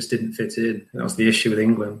 I think he just didn't fit in. That was the issue with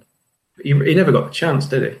England. But he never got the chance,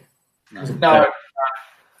 did he? No.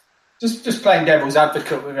 Just playing devil's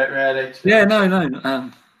advocate with it, really. Yeah,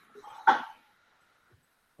 no.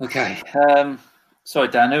 Okay. Sorry,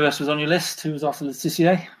 Dan, who else was on your list? Who was after Le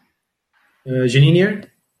Tissier? Juninho.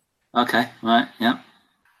 Okay, right, yeah.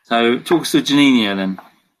 So talk us to Juninho then.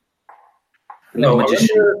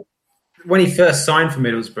 When he first signed for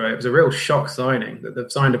Middlesbrough, it was a real shock signing that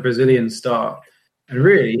they've signed a Brazilian star. And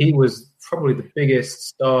really, he was probably the biggest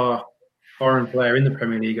star foreign player in the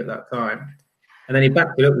Premier League at that time. And then he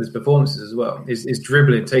backed it up with his performances as well. His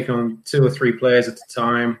dribbling, taking on 2 or 3 players at a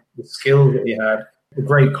time, the skill that he had, the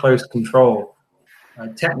great close control.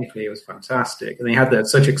 Technically, it was fantastic. And he had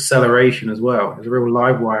such acceleration as well. It was a real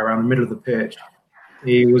live wire around the middle of the pitch.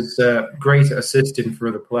 He was great at assisting for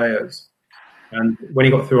other players. And when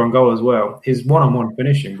he got through on goal as well, his one-on-one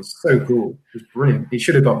finishing was so cool. It was brilliant. He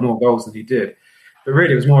should have got more goals than he did. But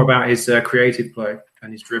really, it was more about his creative play.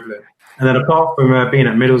 and his dribbling. And then apart from being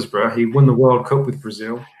at Middlesbrough, he won the World Cup with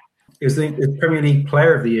Brazil. He was the Premier League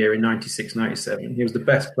Player of the Year in 96-97. He was the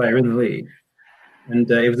best player in the league. And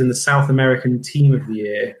he was in the South American Team of the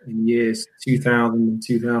Year in years 2000 and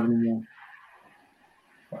 2001.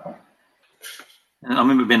 Wow. I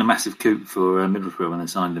remember being a massive coup for Middlesbrough when they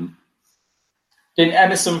signed him. Didn't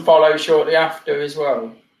Emerson follow shortly after as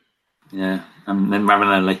well? Yeah, and then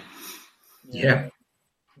Ravanelli. Yeah.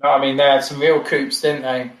 No, I mean, they had some real coups, didn't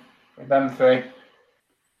they, with them three?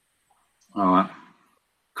 All right.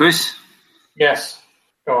 Chris? Yes,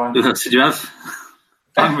 go on. Who else did you have?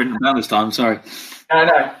 I haven't written down this time, sorry.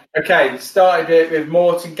 No. Okay, started it with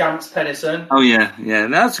Morten Gamst Pedersen. Oh, yeah.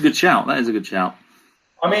 That's a good shout. That is a good shout.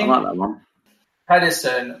 I mean, I like that one.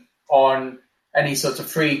 Pedersen, on any sort of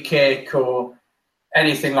free kick or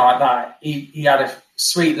anything like that, he had a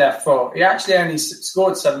sweet left foot. He actually only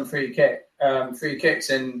scored 7 free kicks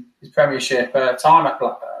in his Premiership time at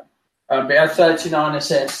Blackburn. But he had 39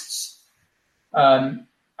 assists. And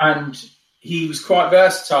he was quite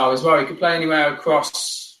versatile as well. He could play anywhere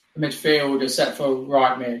across the midfield except for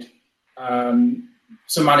right mid.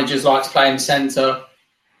 Some managers like to play in the centre.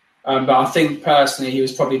 But I think personally he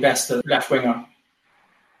was probably best at left winger.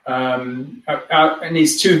 In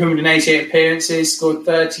his 288 appearances, scored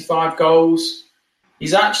 35 goals.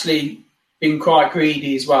 He's actually been quite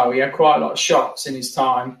greedy as well. He had quite a lot of shots in his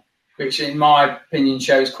time, which in my opinion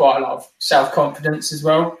shows quite a lot of self-confidence as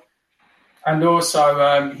well. And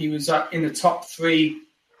also he was in the top 3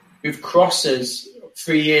 with crosses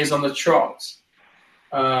 3 years on the trot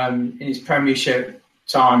in his Premiership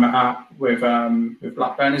time with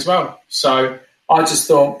Blackburn as well. So I just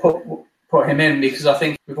thought put him in because I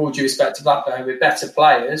think, with all due respect to Blackburn, with better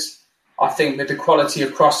players, I think with the quality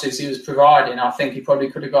of crosses he was providing, I think he probably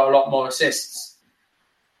could have got a lot more assists.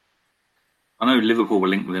 I know Liverpool were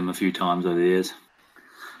linked with him a few times over the years.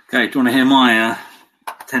 Okay, do you want to hear my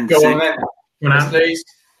 10 to 6? Go on then, please.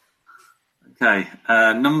 Okay,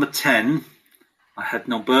 number 10, I had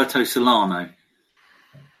Norberto Solano.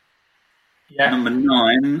 Yeah. Number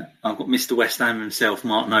 9, I've got Mr. West Ham himself,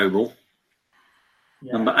 Mark Noble.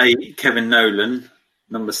 Yeah. Number 8, Kevin Nolan.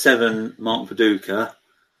 Number 7, Mark Viduka.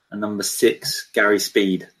 And number 6, Gary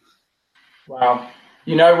Speed. Wow.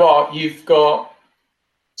 You know what? You've got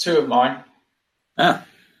 2 of mine. Ah.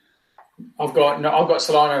 I've got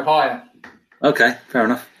Solano higher. Okay, fair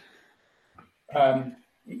enough.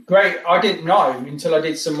 Great. I didn't know until I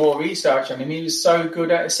did some more research on him. He was so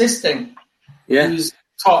good at assisting. Yeah. He was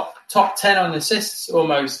top 10 on assists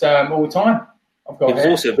almost all the time. He was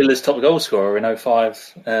also Villa's top goal scorer in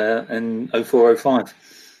 05 and 04-05.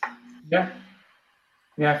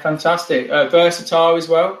 Yeah, fantastic. Versatile as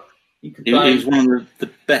well. He was one of the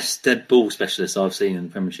best dead ball specialists I've seen in the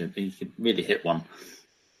Premiership. He could really hit one.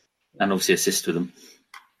 And obviously assist with them.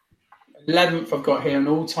 11th I've got here, an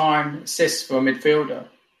all-time assists for a midfielder.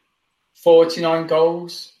 49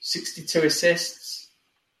 goals, 62 assists.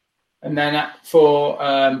 And then for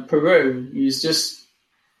Peru, he was just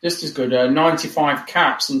as good. 95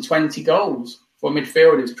 caps and 20 goals for a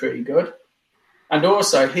midfielder is pretty good. And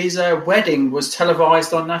also, his wedding was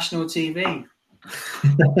televised on national TV.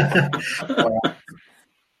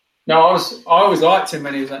 No, I always liked him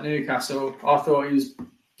when he was at Newcastle. I thought he was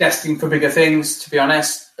destined for bigger things, to be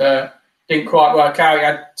honest. Didn't quite work out. He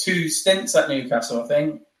had 2 stints at Newcastle, I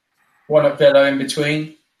think. One at Villa in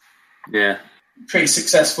between. Yeah. Pretty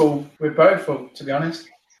successful with both, to be honest.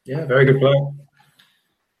 Yeah, very good player.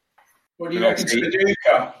 What do you reckon to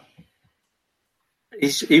Viduka?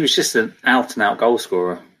 He was just an out-and-out goal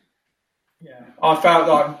scorer. Yeah, I felt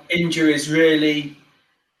like injuries really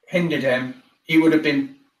hindered him. He would have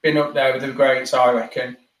been up there with the greats, I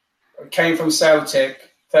reckon. Came from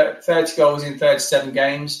Celtic, 30 goals in 37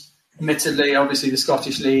 games. Admittedly, obviously, the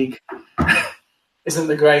Scottish League isn't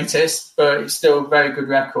the greatest, but it's still a very good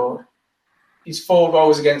record. He's 4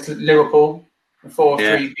 goals against Liverpool, the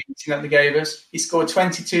 4-3 beating that they gave us. He scored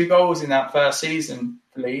 22 goals in that first season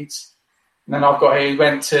for Leeds. And then I've got here, he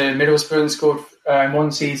went to Middlesbrough and scored in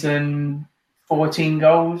one season 19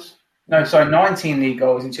 league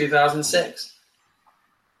goals in 2006.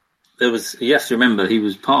 You have to remember, he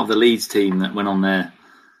was part of the Leeds team that went on their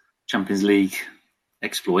Champions League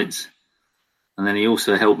exploits. And then he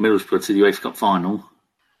also helped Middlesbrough to the UEFA Cup final.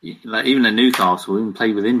 Even at Newcastle, even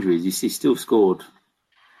played with injuries, he still scored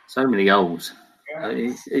so many goals. Yeah.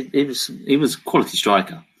 He was a quality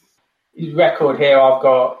striker. His record here, I've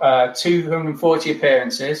got 240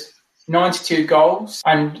 appearances, 92 goals,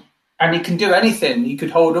 and he can do anything. He could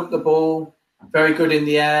hold up the ball, very good in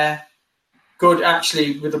the air, good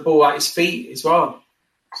actually with the ball at his feet as well.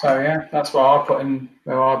 So yeah, that's where I put him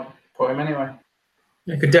anyway.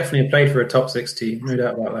 He could definitely have played for a top 6 team, no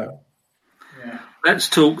doubt about that. Yeah. Let's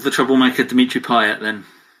talk the troublemaker Dimitri Payet then.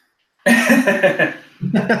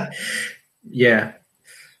 Yeah.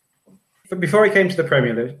 But before he came to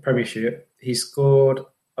the Premiership, he scored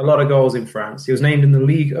a lot of goals in France. He was named in the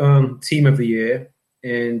Ligue 1 Team of the Year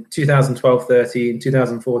in 2012-13,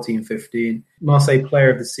 2014-15, Marseille Player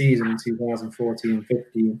of the Season in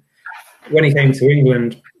 2014-15. When he came to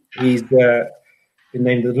England, he's been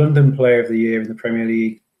named the London Player of the Year in the Premier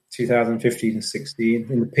League 2015-16,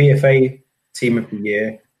 in the PFA Team of the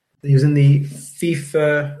Year. He was in the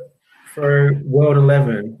FIFA Pro World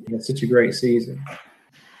 11. He had such a great season.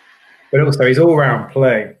 But also his all-round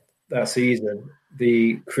play that season,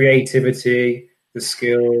 the creativity, the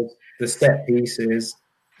skills, the set pieces,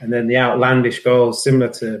 and then the outlandish goals, similar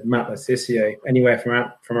to Matt Le Tissier, anywhere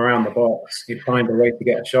from around the box. He'd find a way to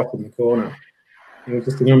get a shot in the corner. He was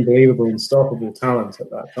just an unbelievable, unstoppable talent at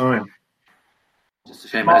that time. Just a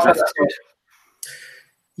shame about his attitude.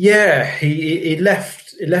 Yeah, he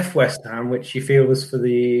left West Ham, which you feel was for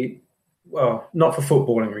not for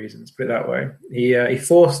footballing reasons, put it that way. He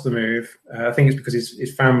forced the move. I think it's because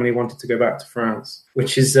his family wanted to go back to France,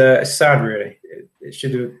 which is sad, really. It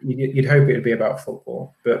should have. You'd hope it would be about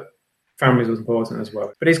football, but family was important as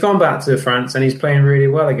well. But he's gone back to France and he's playing really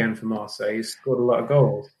well again for Marseille. He's scored a lot of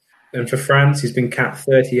goals. And for France, he's been capped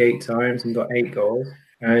 38 times and got 8 goals.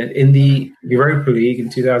 In the Europa League in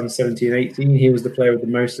 2017-18, he was the player with the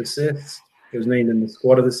most assists. He was named in the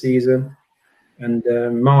squad of the season. And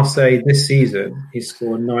Marseille this season, he's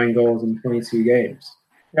scored 9 goals in 22 games.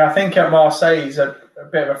 Yeah, I think at Marseille he's a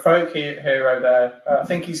bit of a folk hero there. I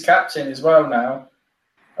think he's captain as well now.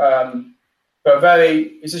 But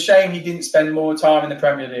it's a shame he didn't spend more time in the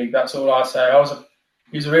Premier League. That's all I say.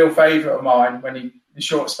 He was a real favourite of mine when the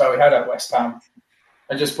short spell he had at West Ham.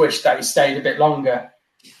 I just wish that he stayed a bit longer.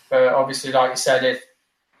 But obviously, like you said, if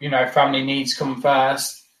family needs come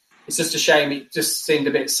first, it's just a shame. It just seemed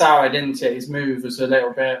a bit sour, didn't it? His move was a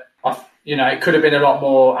little bit, it could have been a lot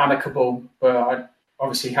more amicable, but I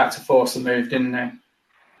obviously had to force the move, didn't I?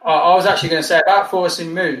 I was actually going to say about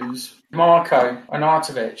forcing moves, Marko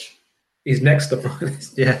Arnautovic. He's next up on the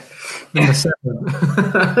list, yeah. Number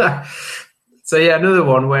 7. So, yeah, another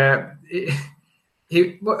one where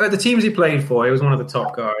the teams he played for, he was one of the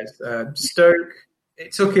top guys. Stoke,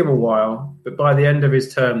 it took him a while, but by the end of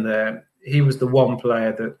his term there, he was the one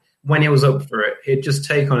player that, when he was up for it, he'd just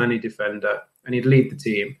take on any defender and he'd lead the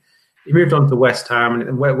team. He moved on to West Ham,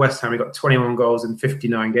 and at West Ham he got 21 goals in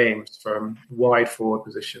 59 games from wide forward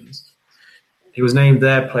positions. He was named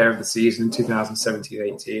their player of the season in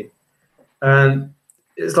 2017-18. And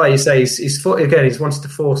it's like you say, he's wanted to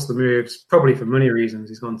force the moves, probably for money reasons.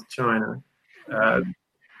 He's gone to China. I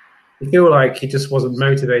feel like he just wasn't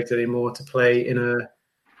motivated anymore to play in a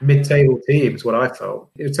mid-table team, is what I felt.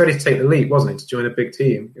 It was ready to take the leap, wasn't it, to join a big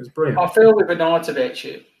team? It was brilliant. I feel with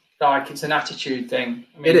Arnautovic, like it's an attitude thing.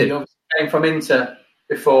 I mean, he obviously came from Inter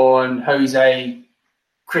before, and Jose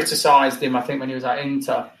criticised him, I think, when he was at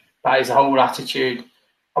Inter, about his whole attitude.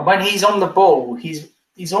 And when he's on the ball, he's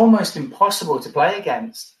almost impossible to play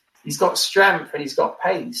against. He's got strength and he's got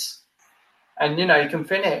pace. And, he can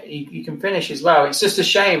finish. He can finish as well. It's just a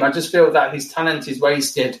shame. I just feel that his talent is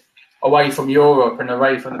wasted away from Europe and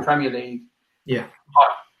away from the Premier League. Yeah. But,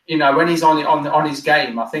 when he's on his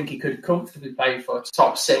game, I think he could comfortably play for a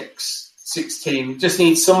top 6 team. Just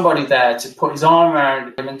needs somebody there to put his arm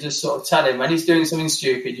around him and just sort of tell him when he's doing something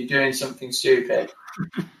stupid, you're doing something stupid.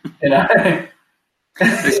 Balotelli,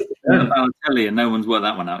 and no one's worked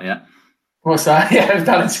that one out yet. What's that? Yeah,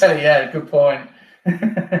 Balotelli, yeah, good point.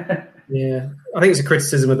 Yeah, I think it's a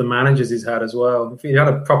criticism of the managers he's had as well. If he had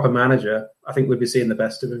a proper manager, I think we'd be seeing the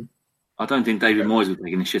best of him. I don't think David Moyes was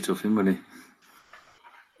taking the shit off him, would he?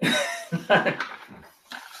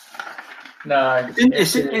 No.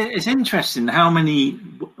 It's interesting how many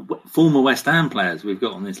former West Ham players we've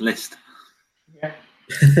got on this list. Yeah.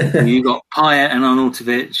 You've got Payet and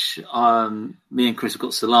Arnautovic. Me and Chris have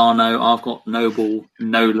got Solano. I've got Noble,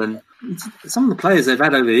 Nolan. Some of the players they've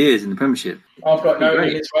had over the years in the Premiership. I've got Nolan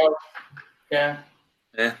as well. Yeah.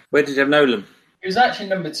 Yeah. Where did you have Nolan? He was actually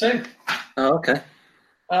number 2. Oh, okay.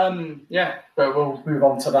 Yeah, but we'll move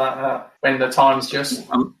on to that when the time's just.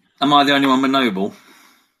 Am I the only one with Noble?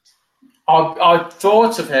 I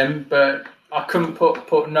thought of him, but I couldn't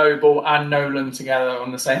put Noble and Nolan together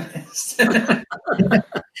on the same list.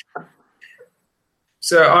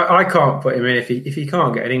 So I can't put him in. If he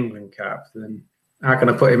can't get an England cap, then how can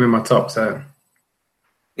I put him in my top 10?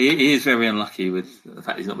 He is very unlucky with the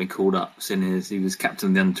fact he's not been called up, seeing as he was captain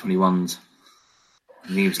of the under-21s.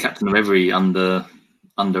 And he was captain of every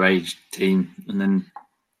underage team, and then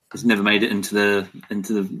He's never made it into the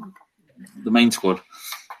main squad.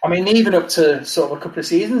 I mean, even up to sort of a couple of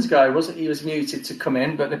seasons ago, he was muted to come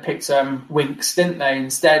in, but they picked Winks, didn't they,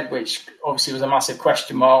 instead, which obviously was a massive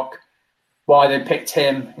question mark why they picked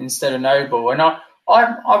him instead of Noble. And I've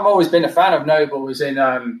always been a fan of Noble, as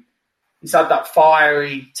in he's had that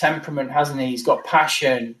fiery temperament, hasn't he? He's got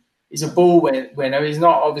passion. He's a ball winner. He's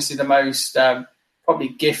not obviously the most probably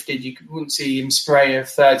gifted. You wouldn't see him spray a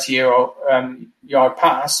 30-yard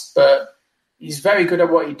pass, but he's very good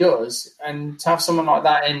at what he does. And to have someone like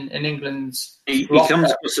that in England's... He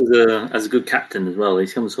comes across as a good captain as well. He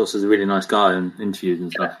comes across as a really nice guy in interviews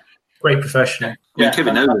and stuff. Great professional.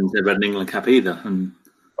 Kevin Nolan's never had an England cap either. And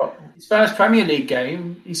his first Premier League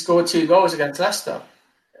game, he scored 2 goals against Leicester.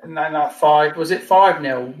 And then that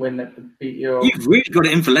 5-0 win that beat you? You've really got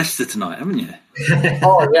it in for Leicester tonight, haven't you?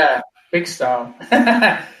 Oh, yeah. Big style.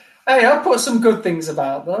 Hey, I'll put some good things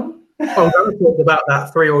about them. Oh, we're talking about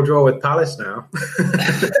that 3-3 draw with Palace now.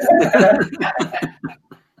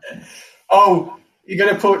 Oh, you're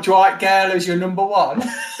going to put Dwight Gale as your number 1?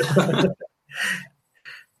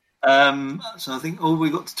 So I think all we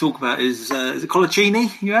got to talk about is it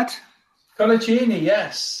Colaccini you had? Colaccini,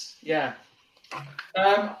 yes. Yeah.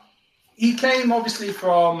 He came obviously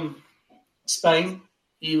from Spain.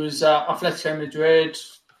 He was Atletico Madrid,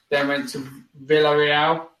 then went to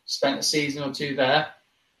Villarreal, spent a season or 2 there.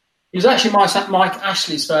 He was actually Mike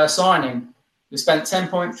Ashley's first signing. We spent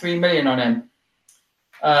 10.3 million on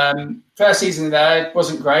him. First season there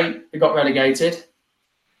wasn't great. They got relegated.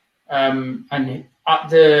 And at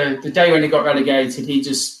the day when he got relegated, he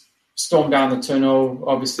just stormed down the tunnel.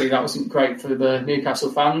 Obviously, that wasn't great for the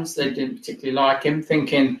Newcastle fans. They didn't particularly like him,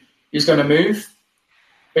 thinking he was going to move.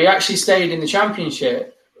 But he actually stayed in the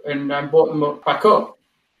Championship and brought them back up.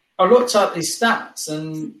 I looked at his stats,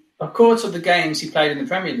 and a quarter of the games he played in the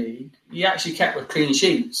Premier League, he actually kept with clean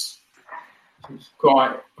sheets. Which was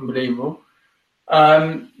quite unbelievable.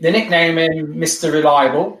 They nicknamed him Mr.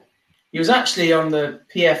 Reliable. He was actually on the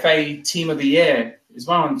PFA Team of the Year as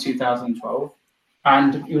well in 2012.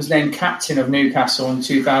 And he was named captain of Newcastle in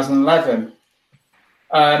 2011.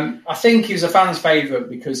 I think he was a fan's favourite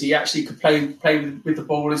because he actually could play with the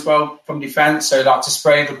ball as well from defence. So he liked to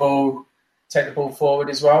spray the ball, take the ball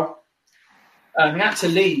forward as well. He had to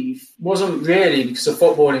leave. Wasn't really because of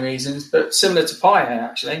footballing reasons, but similar to Payet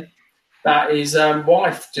actually, that his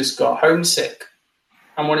wife just got homesick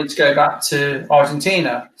and wanted to go back to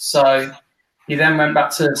Argentina. So he then went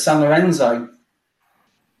back to San Lorenzo.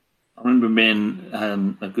 I remember him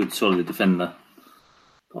being a good, solid defender.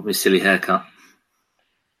 Probably a silly haircut.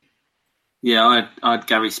 Yeah, I had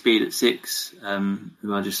Gary Speed at 6.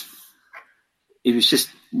 He was just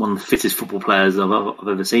one of the fittest football players I've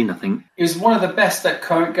ever seen, I think. He was one of the best at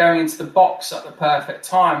going into the box at the perfect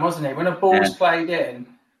time, wasn't he? When a ball's played in,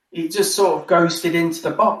 he just sort of ghosted into the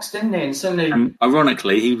box, didn't he? And suddenly... And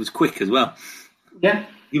ironically, he was quick as well. Yeah.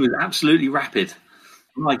 He was absolutely rapid.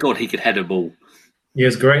 Oh my God, he could head a ball. He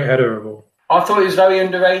was a great header of all. I thought he was very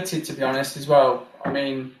underrated, to be honest, as well. I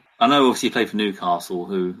mean... I know obviously he played for Newcastle,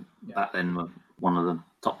 who back then were one of the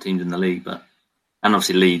top teams in the league, and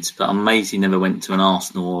obviously Leeds, but I'm amazed he never went to an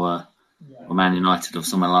Arsenal or Man United or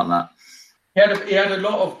something like that. He had a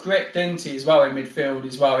lot of grit, didn't he, as well, in midfield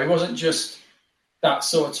as well. He wasn't just that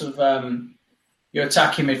sort of your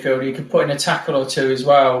attacking midfielder. He could put in a tackle or 2 as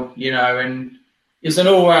well, you know, and he's an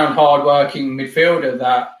all-round hard-working midfielder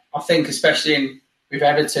that I think, especially with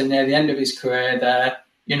Everton near the end of his career there,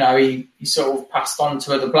 you know, he sort of passed on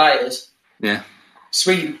to other players. Yeah.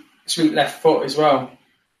 Sweet left foot as well.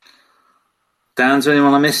 Dan, is there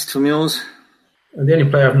anyone I missed from yours? And the only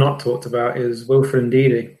player I've not talked about is Wilfred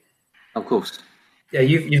Ndidi. Of course. Yeah,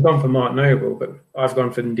 you've gone for Mark Noble, but I've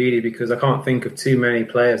gone for Ndidi because I can't think of too many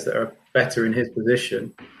players that are better in his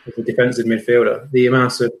position as a defensive midfielder. The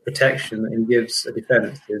amount of protection that he gives a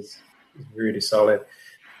defence is really solid.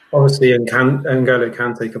 Obviously, N'Golo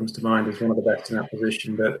Kante comes to mind as one of the best in that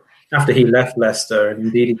position, but after he left Leicester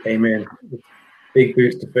and Ndidi came in with big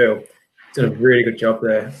boots to fill, he's done a really good job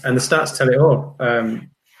there. And the stats tell it all.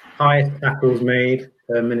 Highest tackles made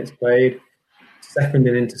per minutes played, second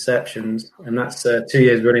in interceptions, and that's 2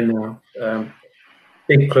 years running now.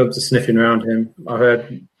 Big clubs are sniffing around him. I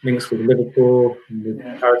heard links with Liverpool and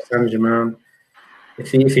with Paris Saint-Germain.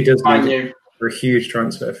 If he does leave for a huge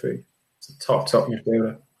transfer fee, it's a top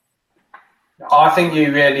midfielder. I think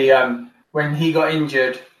you really, when he got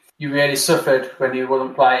injured, you really suffered when he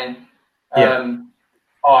wasn't playing.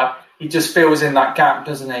 He just fills in that gap,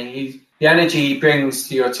 doesn't he? The energy he brings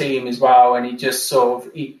to your team as well, and he just sort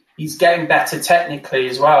of he's getting better technically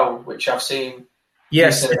as well, which I've seen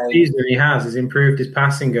Yes, this season he has. He's improved his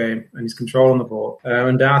passing game and his control on the ball,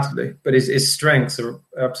 undoubtedly. But his strengths are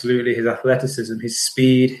absolutely his athleticism, his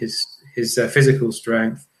speed, his physical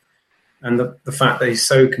strength, and the fact that he's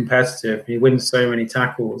so competitive. He wins so many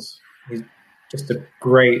tackles. He's just a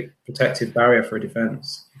great protective barrier for a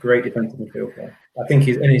defence. Great defensive midfield player. I think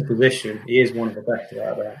he's in his position. He is one of the best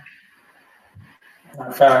out there.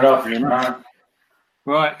 Fair enough.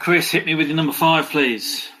 Right, Chris, hit me with your number 5,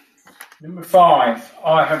 please. Number 5,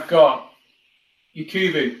 I have got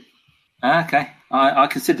Yakubu. Okay, I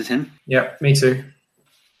considered him. Yeah, me too.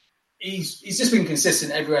 He's just been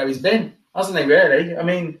consistent everywhere he's been, hasn't he, really? I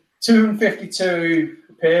mean, 252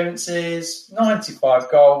 appearances, 95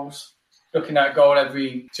 goals, looking at a goal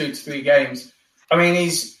every 2 to 3 games. I mean,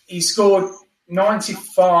 he's scored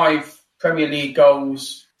 95 Premier League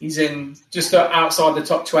goals. He's in just outside the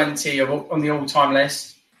top 20 on the all-time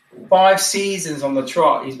list. 5 seasons on the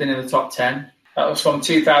trot, he's been in the top 10. That was from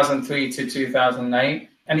 2003 to 2008.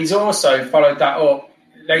 And he's also followed that up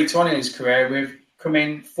later on in his career with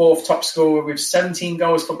coming 4th top scorer with 17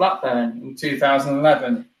 goals for Blackburn in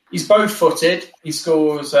 2011. He's both-footed. He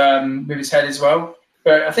scores with his head as well.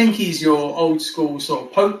 But I think he's your old-school sort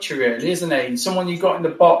of poacher, really, isn't he? Someone you got in the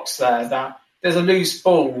box there that there's a loose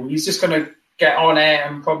ball. He's just going to get on it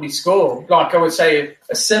and probably score. Like I would say,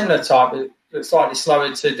 a similar type that's slightly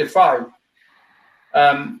slower to Defoe.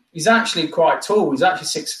 He's actually quite tall. He's actually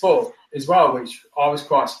 6 foot as well, which I was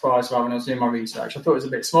quite surprised by when I was doing my research. I thought it was a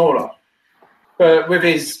bit smaller. But with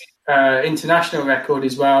his international record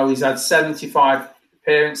as well, he's had 75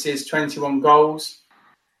 appearances, 21 goals.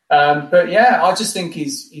 But yeah, I just think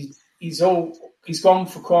he's gone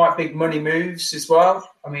for quite big money moves as well.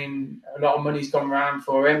 I mean, a lot of money's gone around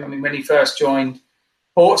for him. I mean, when he first joined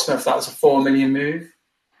Portsmouth, that was a 4 million move.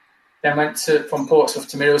 Then went from Portsmouth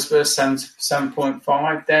to Middlesbrough,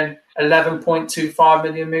 7.5. Then 11.25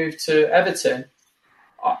 million move to Everton.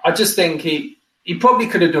 I just think he probably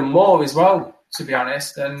could have done more as well, to be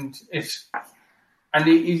honest. And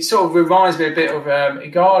he sort of reminds me a bit of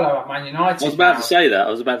Igalo at Man United. I was about to say that. I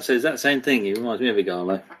was about to say, is that the same thing? He reminds me of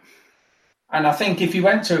Igalo. And I think if he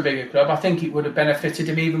went to a bigger club, I think it would have benefited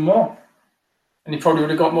him even more. And he probably would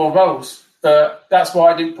have got more goals. But that's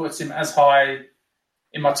why I didn't put him as high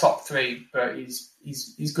in my top 3. But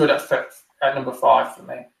he's good at number 5 for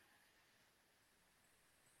me.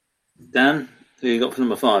 Dan, who you got for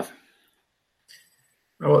number 5?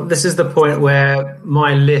 Well, this is the point where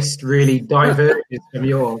my list really diverges from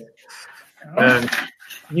yours.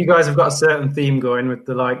 You guys have got a certain theme going with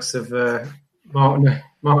the likes of Martin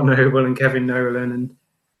Noble and Kevin Nolan and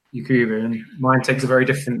Yakubu, and mine takes a very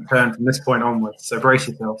different turn from this point onwards, so brace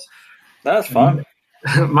yourselves. That's fine.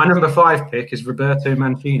 My number 5 pick is Roberto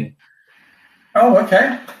Mancini. Oh,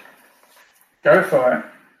 okay. Go for it.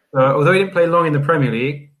 Although he didn't play long in the Premier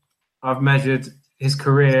League, I've measured his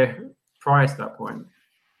career prior to that point.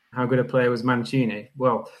 How good a player was Mancini?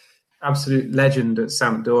 Well, absolute legend at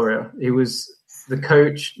Sampdoria. He was the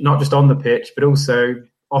coach, not just on the pitch, but also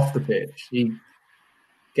off the pitch. He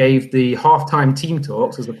gave the halftime team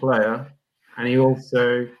talks as a player, and he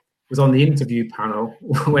also was on the interview panel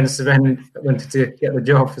when Sven went to get the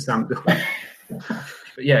job for Sampdoria.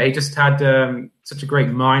 But yeah, he just had such a great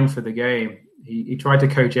mind for the game. He tried to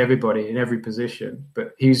coach everybody in every position,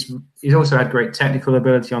 but he's also had great technical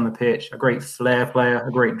ability on the pitch, a great flair player,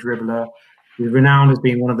 a great dribbler. He's renowned as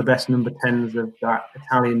being one of the best number 10s of that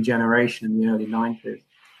Italian generation in the early 90s.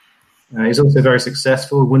 He's also very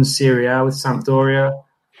successful, won Serie A with Sampdoria,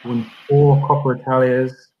 won 4 Coppa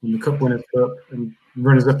Italias, won the Cup Winners' Cup, and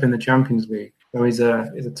runners-up in the Champions League. So he's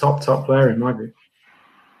a top player in my view.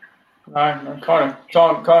 I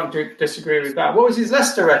can't disagree with that. What was his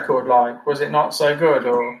Leicester record like? Was it not so good,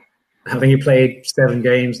 or? I think he played 7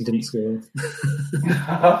 games and didn't score.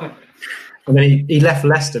 And then he left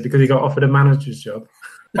Leicester because he got offered a manager's job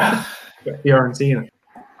at Fiorentina.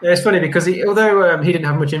 Yeah, it's funny because although he didn't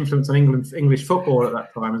have much influence on English football at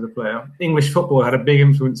that time as a player, English football had a big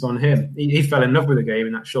influence on him. He fell in love with the game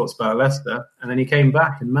in that short spell at Leicester, and then he came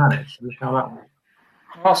back and managed. Look how that went.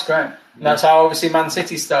 That's great. And that's how obviously Man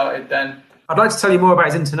City started then. I'd like to tell you more about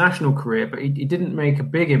his international career, but he didn't make a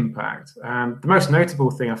big impact. The most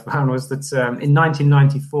notable thing I found was that in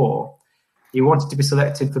 1994, he wanted to be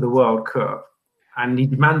selected for the World Cup, and he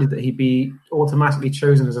demanded that he be automatically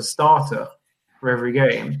chosen as a starter for every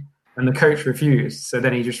game, and the coach refused. So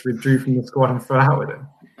then he just withdrew from the squad and fell out with him.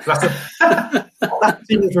 That's the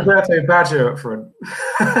team with Roberto Baggio up front.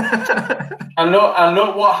 And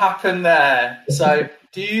look what happened there. So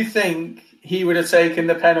do you think he would have taken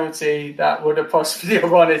the penalty that would have possibly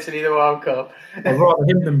won Italy the World Cup? I'd rather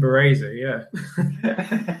him than Baresi,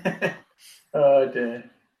 yeah. Oh dear.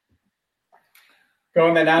 Go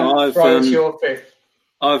on then, Anne. I've, Throw your fifth.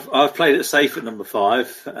 I've played it safe at number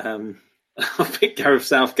 5. I've picked Gareth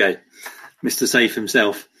Southgate, Mr. Safe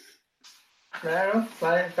himself. Fair enough.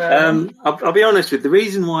 I'll be honest with you, the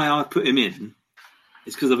reason why I put him in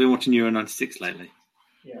is because I've been watching Euro 96 lately.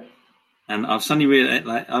 Yeah. And I've suddenly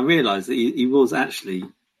realised that he was actually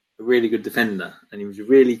a really good defender, and he was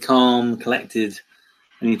really calm, collected,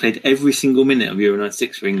 and he played every single minute of Euro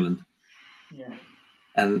 96 for England. Yeah.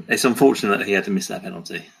 And it's unfortunate that he had to miss that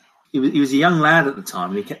penalty. He was a young lad at the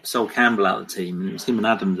time, and he kept Sol Campbell out of the team, and it was him and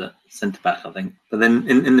Adams at centre-back, I think. But then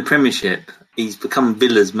in the Premiership, he's become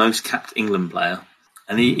Villa's most capped England player.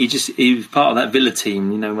 And he was part of that Villa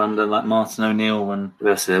team, under like Martin O'Neill and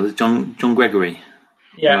there was John Gregory.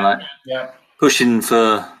 Yeah, pushing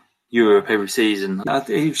for Europe every season.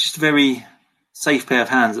 He was just a very safe pair of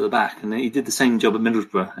hands at the back, and he did the same job at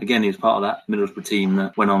Middlesbrough. Again, he was part of that Middlesbrough team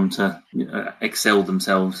that went on to excel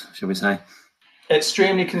themselves, shall we say.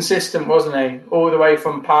 Extremely consistent, wasn't he? All the way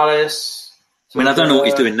from Palace. I don't know what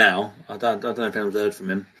he's doing now. I don't know if anyone's heard from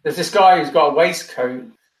him. There's this guy who's got a waistcoat.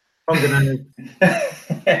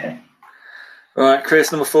 Right,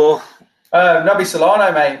 Chris, number 4. Naby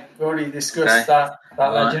Solano, mate. We already discussed that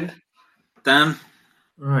legend. Dan?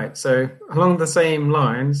 Right, so along the same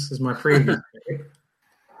lines as my previous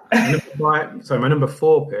pick, my number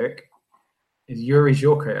 4 pick is Yuri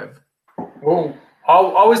Zhorkaev. Oh,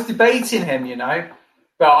 I was debating him,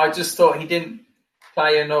 but I just thought he didn't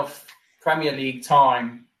play enough Premier League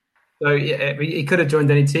time. So yeah, he could have joined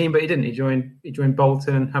any team, but he didn't. He joined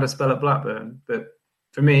Bolton, had a spell at Blackburn. But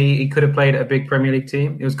for me, he could have played at a big Premier League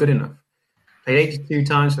team. It was good enough. Played 82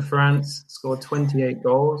 times for France, scored 28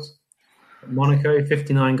 goals. At Monaco,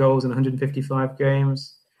 59 goals in 155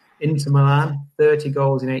 games. Inter Milan, 30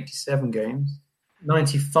 goals in 87 games.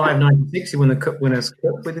 95-96, he won the Cup Winners'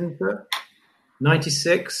 Cup with Inter.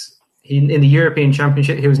 96, in the European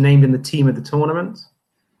Championship, he was named in the team of the tournament.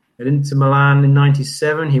 At Inter Milan in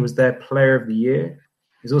 97, he was their Player of the Year.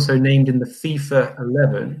 He was also named in the FIFA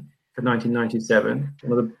 11 for 1997,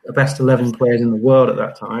 one of the best 11 players in the world at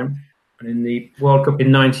that time. And in the World Cup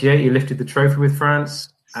in 98, he lifted the trophy with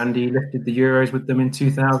France, and he lifted the Euros with them in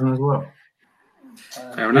 2000 as well.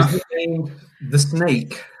 Fair enough. He was named the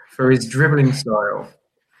Snake for his dribbling style.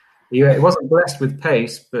 He wasn't blessed with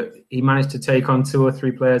pace, but he managed to take on 2 or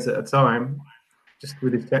 3 players at a time, just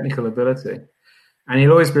with his technical ability. And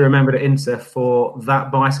he'll always be remembered at Inter for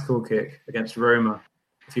that bicycle kick against Roma.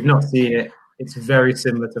 If you've not seen it, it's very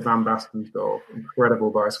similar to Van Basten's goal.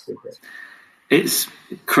 Incredible bicycle kick. It's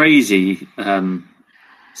crazy some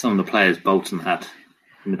of the players Bolton had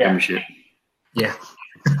in the Premiership. Yeah.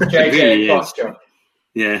 JJ really Okocha.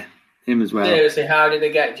 Yeah, him as well. Seriously, how did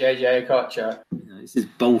they get JJ Okocha? This is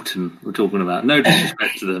Bolton we're talking about. No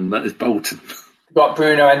disrespect to them, but it's Bolton. Got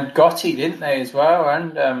Bruno and Gotti, didn't they, as well?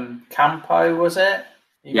 And Campo, was it?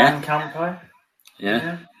 Ivan Campo?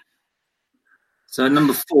 Yeah. So at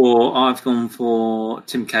number 4, I've gone for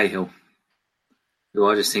Tim Cahill, who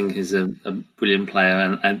I just think is a brilliant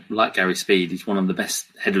player. And like Gary Speed, he's one of the best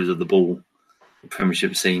headers of the ball the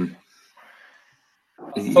Premiership scene.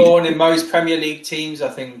 Thorn in most Premier League teams, I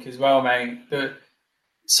think, as well, mate. But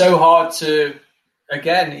so hard to,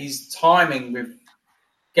 again, his timing with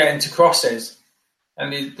getting to crosses.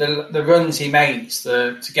 And the runs he makes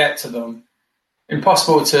to get to them,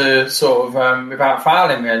 impossible to sort of without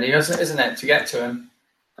fouling, really, isn't it? To get to him.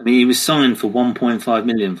 I mean, he was signed for 1.5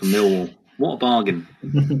 million from Millwall. What a bargain!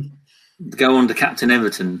 Go on to captain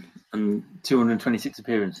Everton and 226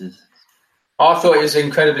 appearances. I thought he was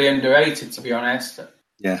incredibly underrated, to be honest.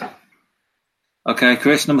 Yeah. Okay,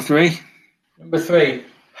 Chris, number 3. Number 3,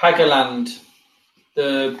 Hageland,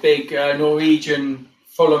 the big Norwegian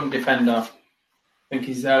Fulham defender. I think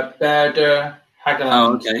he's Berder Hageland.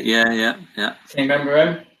 Oh, okay. Yeah. Can you remember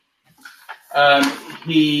him?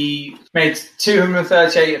 He made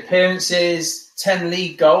 238 appearances, 10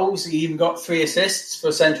 league goals. He even got 3 assists for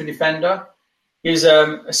a central defender. He was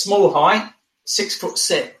a small height,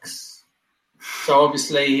 6'6". So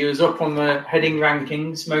obviously he was up on the heading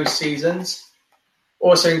rankings most seasons.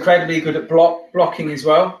 Also incredibly good at blocking as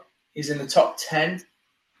well. He's in the top 10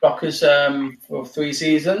 blockers for 3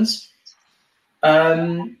 seasons.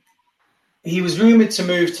 He was rumoured to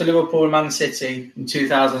move to Liverpool and Man City in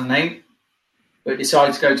 2008, but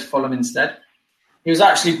decided to go to Fulham instead. He was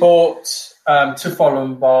actually bought to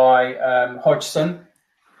Fulham by Hodgson,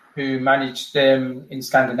 who managed them in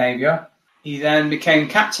Scandinavia. He then became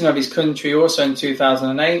captain of his country also in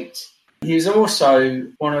 2008. He was also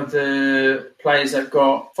one of the players that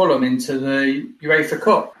got Fulham into the UEFA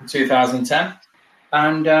Cup in 2010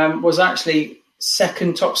 and was actually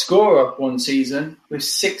second top scorer one season with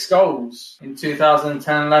 6 goals in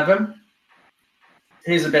 2010-11.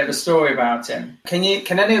 Here's a bit of a story about him. Can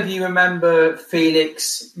any of you remember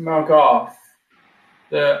Felix Magath,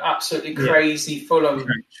 the absolutely crazy Fulham,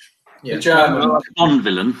 the German Bond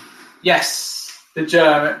villain? Yes, the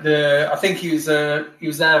German. I think he was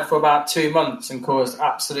there for about 2 months and caused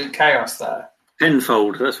absolute chaos there.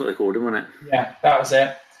 Penfold, that's what they called him, wasn't it? Yeah, that was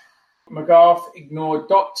it. Magath ignored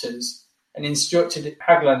doctors and instructed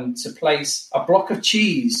Hagland to place a block of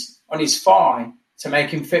cheese on his thigh to make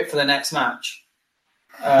him fit for the next match.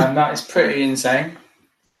 That is pretty insane.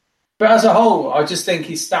 But as a whole, I just think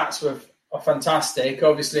his stats are fantastic.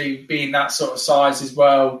 Obviously, being that sort of size as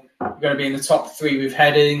well, you're going to be in the top 3 with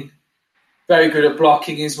heading. Very good at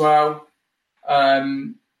blocking as well.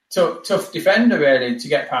 Tough defender, really, to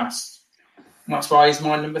get past. And that's why he's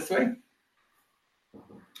my number 3.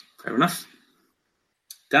 Fair enough.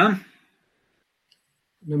 Dan?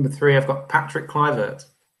 Number 3, I've got Patrick Kluivert.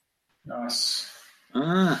 Nice.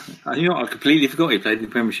 I completely forgot he played in the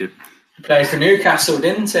Premiership. He played for Newcastle,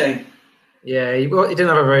 didn't he? Yeah, he didn't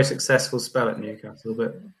have a very successful spell at Newcastle,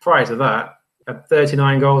 but prior to that, had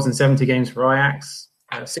 39 goals in 70 games for Ajax,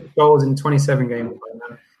 6 goals in 27 games,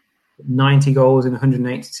 90 goals in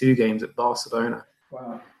 182 games at Barcelona.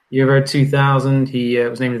 Wow. Euro 2000, he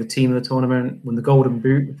was named the team of the tournament, won the Golden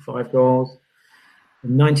Boot with 5 goals.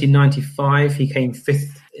 In 1995, he came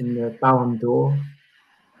 5th in the Ballon d'Or.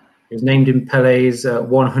 He was named in Pele's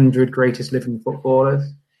 100 greatest living footballers.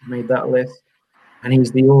 He made that list. And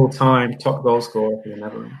he's the all-time top goal scorer for the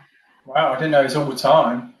Netherlands. Wow, I didn't know it was all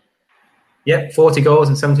time. Yep, 40 goals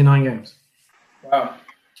in 79 games. Wow.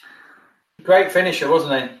 Great finisher,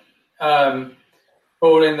 wasn't he?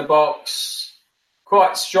 Ball in the box.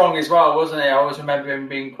 Quite strong as well, wasn't he? I always remember him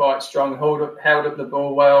being quite strong. Held up the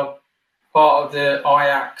ball well. Part of the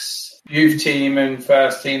Ajax youth team and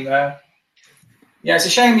first team there. Yeah, it's a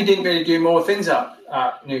shame he didn't really do more things at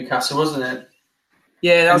Newcastle, wasn't it?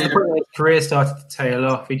 Yeah, that was the point where his career started to tail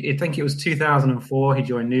off. I think it was 2004 he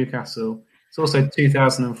joined Newcastle. It's also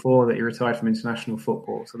 2004 that he retired from international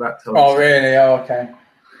football. So that tells Oh, really? Oh, okay.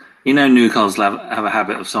 You know, Newcastle have a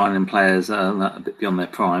habit of signing players that are a bit beyond their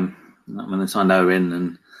prime. Like when they signed Owen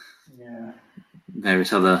and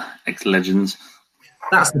various other ex-legends.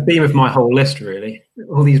 That's the theme of my whole list, really.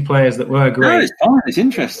 All these players that were great. No, it's fine. It's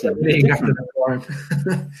interesting.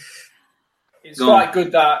 It's quite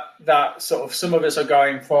good that sort of some of us are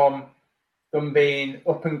going from them being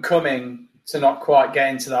up and coming to not quite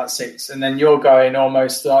getting to that 6, and then you're going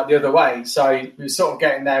almost like the other way. So you're sort of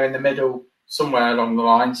getting there in the middle somewhere along the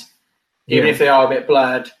lines, even if they are a bit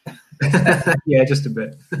blurred. Yeah, just a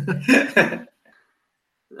bit.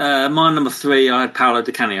 My number 3, I had Paolo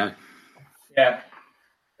Di Canio. Yeah.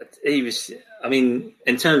 He was, I mean,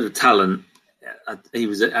 in terms of talent, he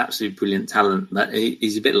was an absolute brilliant talent. But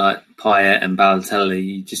he's a bit like Payet and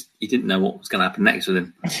Balotelli. You didn't know what was going to happen next with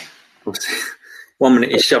him. 1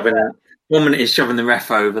 minute he's shoving the ref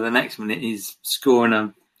over. The next minute he's scoring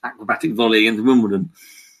an acrobatic volley against Wimbledon.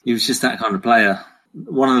 He was just that kind of player.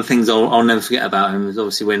 One of the things I'll never forget about him is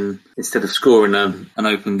obviously when instead of scoring an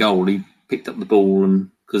open goal, he picked up the ball and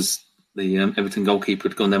because the Everton goalkeeper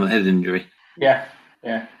had gone down with a head injury. Yeah.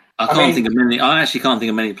 Yeah. I actually can't think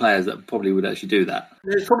of many players that probably would actually do that.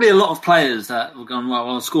 There's probably a lot of players that were going, well,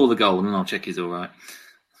 I'll score the goal and then I'll check he's all right.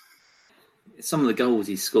 Some of the goals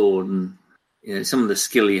he scored and some of the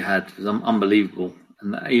skill he had was unbelievable.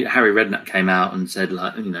 And Harry Redknapp came out and said,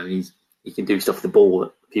 like, he can do stuff with the ball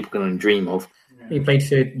that people can only dream of. He played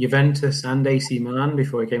for Juventus and AC Milan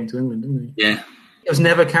before he came to England, didn't he? Yeah. He was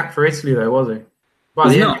never capped for Italy, though, was he? By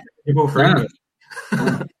the end, he ball for England.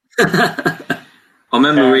 I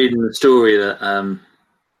remember reading the story that I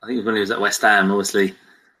think it was when he was at West Ham, obviously,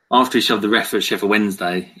 after he shoved the ref at Sheffield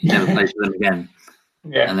Wednesday, he never played for them again.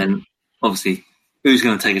 Yeah. And then, obviously, who's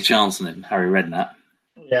going to take a chance on him? Harry Redknapp.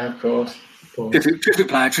 Yeah, of course. Terrific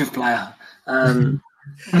player. And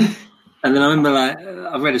then I remember,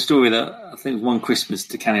 I read a story that I think it was one Christmas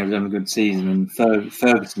Di Canio was having a good season and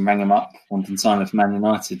Ferguson rang him up wanting to sign him for Man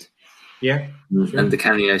United. Yeah. Sure. And Di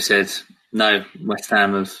Canio said, no, West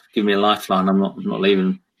Ham have given me a lifeline. I'm not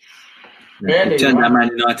leaving. Really? He turned down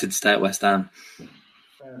Man United to stay at West Ham.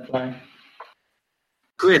 Fair play.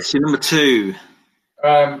 Chris, you're number 2.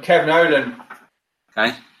 Kevin Nolan.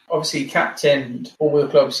 Okay. Obviously, he captained all the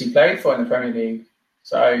clubs he played for in the Premier League.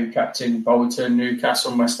 So, he captained Bolton,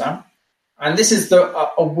 Newcastle, and West Ham. And this is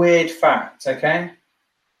a weird fact, okay?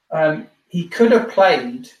 He could have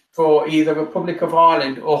played for either Republic of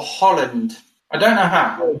Ireland or Holland. I don't know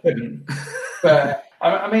how, but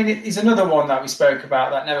I mean, he's another one that we spoke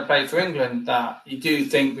about that never played for England, that you do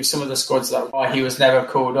think with some of the squads that why he was never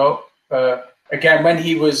called up. But again, when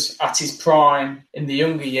he was at his prime in the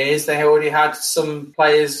younger years, they already had some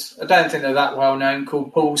players, I don't think they're that well known,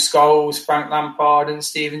 called Paul Scholes, Frank Lampard and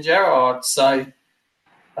Steven Gerrard. So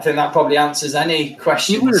I think that probably answers any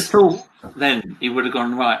question. You would have thought then he would have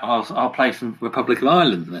gone, right, I'll play for Republic of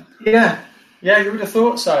Ireland then. Yeah, you would have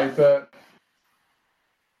thought so, but...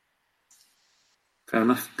 Fair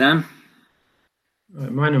enough. Dan?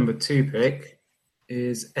 My number 2 pick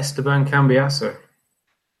is Esteban Cambiasso.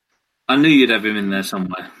 I knew you'd have him in there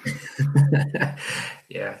somewhere.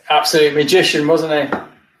 Yeah. Absolute magician, wasn't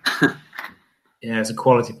he? Yeah, he's a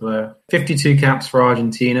quality player. 52 caps for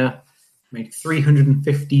Argentina. Made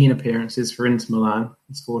 315 appearances for Inter Milan.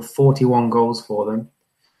 He scored 41 goals for them.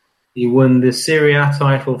 He won the Serie A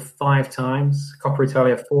title 5 times, Coppa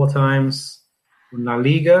Italia 4 times, won La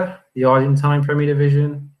Liga, the Argentine Premier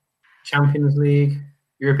Division, Champions League,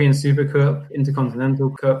 European Super Cup, Intercontinental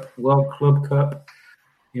Cup, World Club Cup.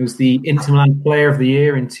 He was the Inter Milan Player of the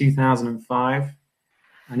Year in 2005,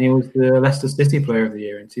 and he was the Leicester City Player of the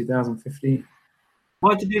Year in 2015.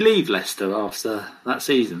 Why did he leave Leicester after that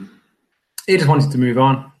season? He just wanted to move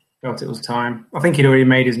on. Felt it was time. I think he'd already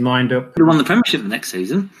made his mind up. He won the Premiership the next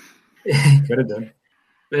season. He could have done.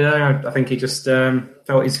 But I think he just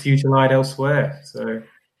felt his future lied elsewhere. So,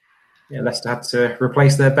 yeah, Leicester had to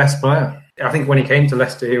replace their best player. I think when he came to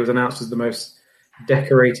Leicester, he was announced as the most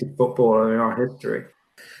decorated footballer in our history.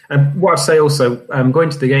 And what I'd say also, going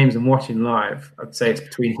to the games and watching live, I'd say it's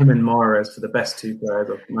between him and Mahrez for the best 2 players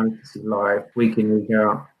I've managed to see live, week in, week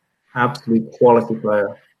out. Absolute quality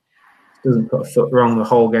player. Doesn't put a foot wrong the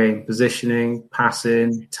whole game. Positioning,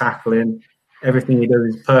 passing, tackling, everything he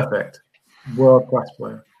does is perfect. World-class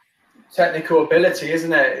player. Technical ability,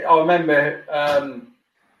 isn't it? I remember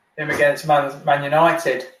him against Man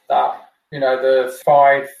United, that, the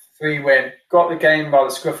 5-3 win. Got the game by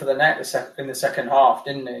the scruff of the neck in the second half,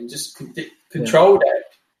 didn't he? And just controlled it.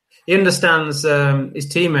 He understands his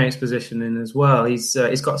teammates' positioning as well. He's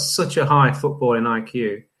got such a high footballing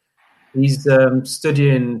IQ. He's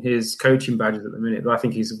studying his coaching badges at the minute, but I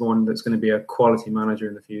think he's the one that's going to be a quality manager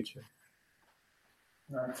in the future.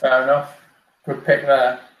 Fair enough. Good pick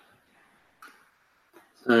there.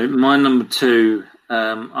 So my number 2,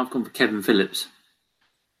 I've gone for Kevin Phillips.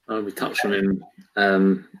 We touched on him.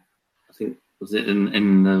 I think was it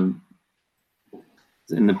in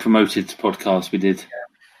the promoted podcast we did.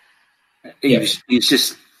 He's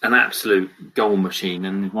just an absolute goal machine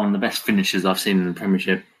and one of the best finishers I've seen in the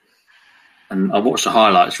Premiership. And I watched the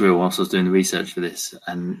highlights reel whilst I was doing the research for this,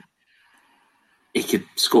 and he could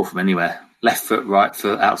score from anywhere. Left foot, right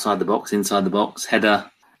foot, outside the box, inside the box,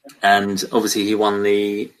 header. And obviously he won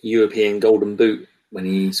the European Golden Boot when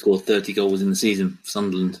he scored 30 goals in the season for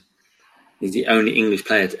Sunderland. He's the only English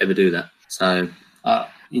player to ever do that. So,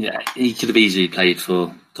 he could have easily played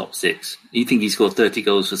for top 6. You think he scored 30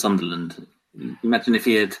 goals for Sunderland? Imagine if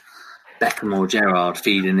he had Beckham or Gerrard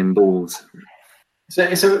feeding him balls.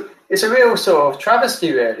 It's a real sort of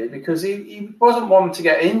travesty, really, because he wasn't one to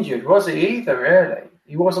get injured, was he, either, really?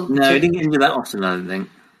 He wasn't. No, he didn't get injured that often, I don't think.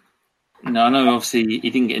 No, I know, obviously, he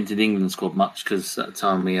didn't get into the England squad much because at the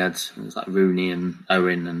time we had, it was like Rooney and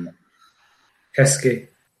Owen and... Heskey,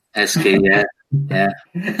 yeah.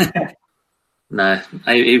 No,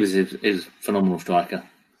 he was a phenomenal striker.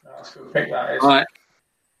 That's a good pick, that is. All right.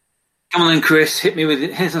 Come on then, Chris. Hit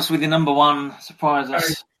us with your number 1. Surprise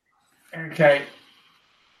us. Okay.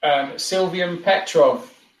 Sylvian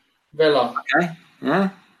Petrov, Villa. Okay, yeah.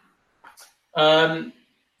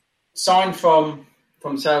 Signed from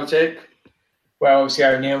Celtic, where obviously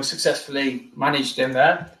O'Neill successfully managed him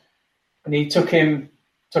there, and he took him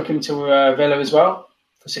to Villa as well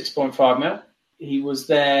for 6.5 mil. He was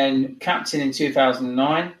then captain in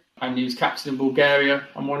 2009, and he was captain of Bulgaria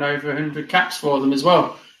and won over 100 caps for them as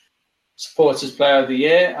well. Supporters Player of the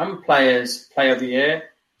Year and Players Player of the Year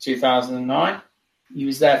 2009. He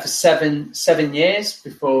was there for seven years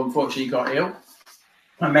before, unfortunately, he got ill.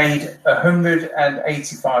 I made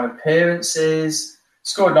 185 appearances,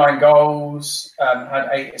 scored 9 goals, had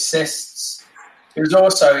 8 assists. He was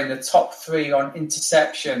also in the top 3 on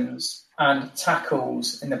interceptions and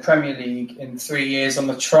tackles in the Premier League in 3 years on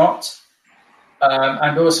the trot,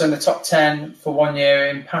 and also in the top 10 for 1 year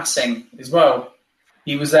in passing as well.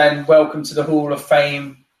 He was then welcomed to the Hall of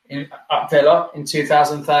Fame at Villa in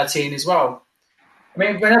 2013 as well. I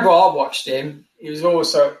mean, whenever I watched him, he was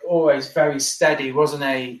also always very steady, wasn't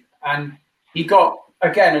he? And he got,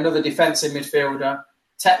 again, another defensive midfielder,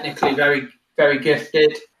 technically very, very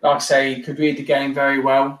gifted. Like I say, he could read the game very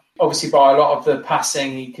well. obviously by a lot of the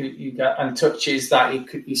passing and touches that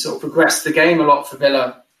he sort of progressed the game a lot for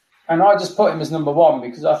Villa. And I just put him as number one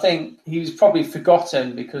because I think he was probably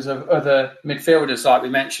forgotten because of other midfielders like we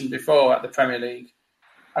mentioned before at the Premier League.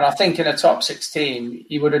 And I think in a top 16,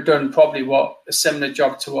 he would have done probably a similar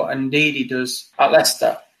job to what Ndidi does at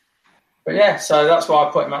Leicester. But yeah, so that's why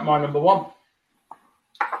I put him at my number one.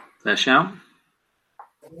 Fair shout.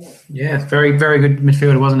 Yeah, very, very good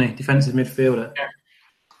midfielder, wasn't he? Defensive midfielder.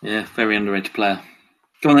 Yeah, very underrated player.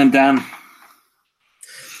 Go on then, Dan.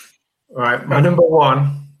 All right, my number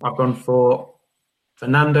one, I've gone for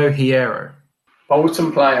Fernando Hierro.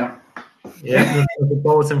 Bolton player. Yeah, the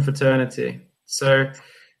Bolton fraternity. So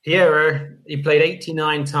Hierro, he played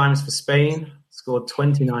 89 times for Spain, scored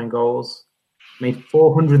 29 goals, made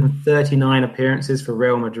 439 appearances for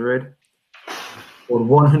Real Madrid, scored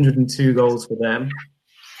 102 goals for them.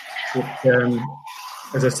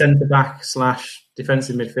 As a centre-back /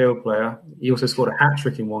 defensive midfield player, he also scored a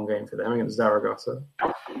hat-trick in one game for them against Zaragoza.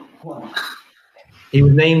 He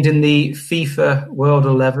was named in the FIFA World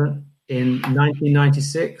 11 in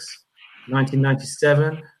 1996,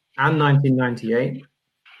 1997 and 1998.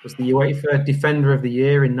 Was the UEFA Defender of the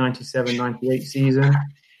Year in 97-98 season.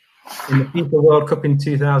 In the FIFA World Cup in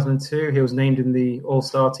 2002, he was named in the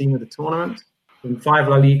All-Star team of the tournament. In 5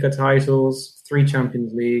 La Liga titles, 3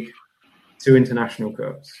 Champions League, 2 international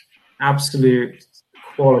cups. Absolute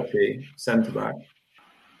quality centre-back.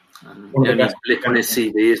 The only blip on his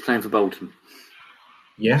CV is playing for Bolton.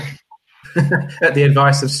 Yeah. At the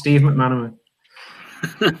advice of Steve McManaman.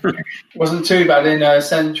 Wasn't too bad in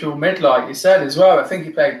central mid, like you said, as well. I think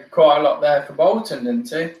he played quite a lot there for Bolton, didn't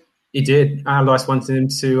he? He did. Allardyce wanted him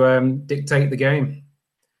to dictate the game.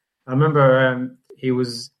 I remember he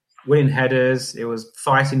was winning headers. It was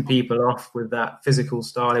fighting people off with that physical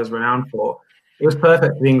style he was renowned for. It was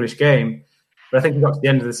perfect for the English game. But I think he got to the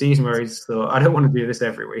end of the season where he just thought, I don't want to do this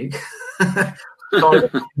every week. For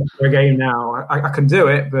a game now. I can do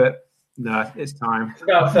it, but no, it's time. He was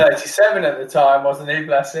about 37 at the time, wasn't he?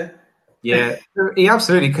 Bless him. Yeah, he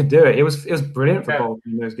absolutely could do it. It was brilliant for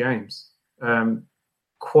Bolton in those games.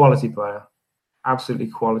 Quality player. Absolutely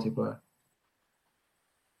quality player.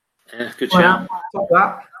 Yeah, good shout. Stop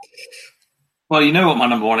that. Well, you know what my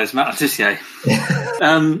number one is, Matt Le Tissier.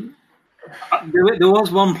 There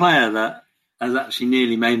was one player that has actually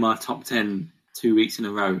nearly made my top 10 2 weeks in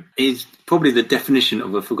a row. He's probably the definition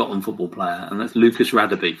of a forgotten football player, and that's Lucas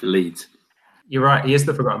Radebe for Leeds. You're right. He is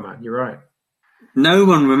the forgotten man. You're right. No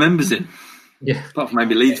one remembers him. Yeah. Apart from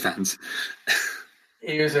maybe Leeds fans.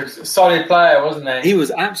 He was a solid player, wasn't he? He was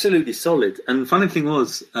absolutely solid. And the funny thing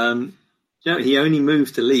was, he only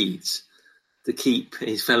moved to Leeds to keep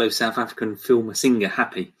his fellow South African Phil Masinga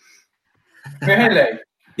happy. Really?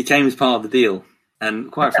 He came as part of the deal.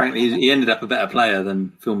 And quite frankly, he ended up a better player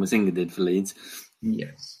than Phil Masinga did for Leeds.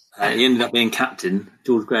 Yes. He ended up being captain.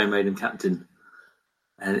 George Graham made him captain.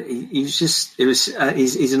 And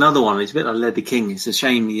he's another one. He's a bit like Ledley King. It's a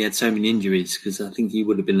shame he had so many injuries because I think he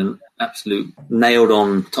would have been an absolute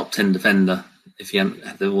nailed-on top 10 defender if he hadn't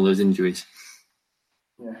had all those injuries.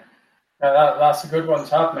 Yeah, that's a good one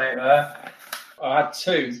to have, mate, there. I had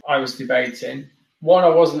 2 I was debating. One I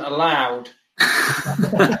wasn't allowed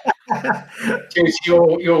due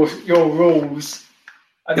to your rules.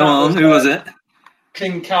 And Go on, who was it?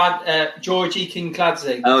 Georgie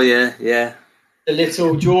Kinkladze. Oh, yeah. The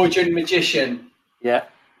little Georgian magician. Yeah.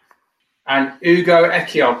 And Ugo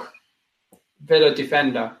Ekiog, Villa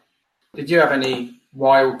defender. Did you have any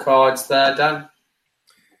wild cards there, Dan?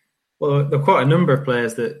 Well, there are quite a number of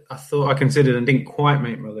players that I thought I considered and didn't quite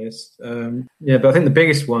make my list. But I think the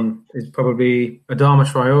biggest one is probably Adama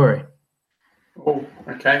Traore. Oh,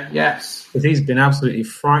 okay, yes. Because he's been absolutely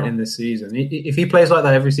frightening this season. If he plays like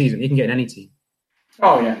that every season, he can get in any team.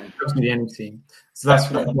 Oh, yeah. Absolutely any team. So that's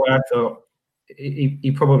why I thought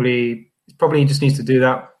he probably just needs to do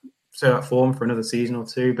that, show that form for another season or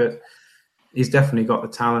 2. But he's definitely got the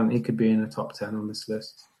talent. He could be in the top 10 on this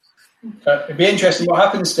list. It'd be interesting what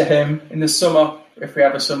happens to him in the summer, if we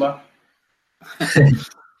have a summer. I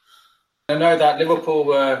know that Liverpool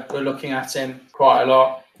were looking at him quite a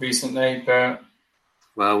lot recently, but...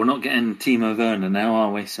 Well, we're not getting Timo Werner now,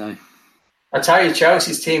 are we? So I tell you,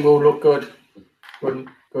 Chelsea's team will look good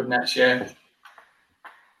next year.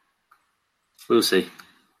 We'll see.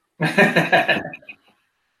 Jokic again.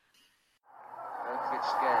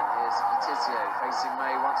 Here's Letizia facing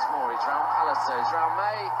May once more. He's round Pallister. He's round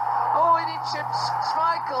May. Oh, and he chips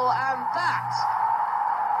Schmeichel, and that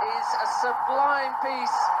is a sublime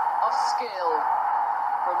piece of skill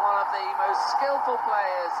from one of the most skillful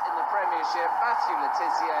players in the Premiership, Matthew Le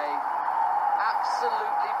Tissier.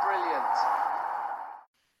 Absolutely brilliant.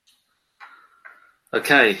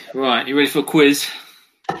 Okay, right. You ready for a quiz?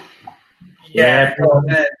 Yeah,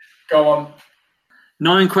 go on.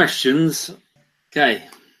 9 questions. Okay.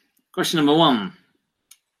 Question number 1.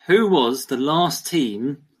 Who was the last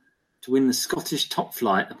team to win the Scottish top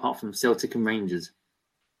flight apart from Celtic and Rangers?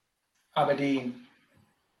 Aberdeen.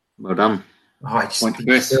 Well done. Oh, I just Point to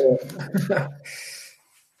Chris. do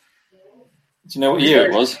Do you know what year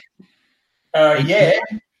it was? Yeah.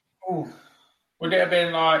 Ooh. Would it have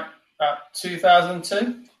been like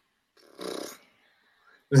 2002?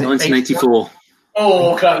 Was it 1984.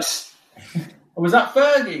 Oh, close. Was that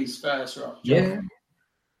Fergie's first rock? Yeah.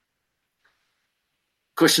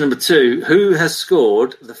 Question number 2. Who has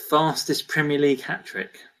scored the fastest Premier League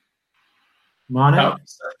hat-trick? Mane? No.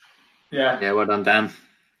 Yeah. Yeah, well done, Dan.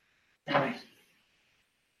 That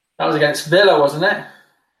was against Villa, wasn't it?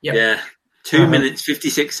 Yep. Yeah. 2 minutes,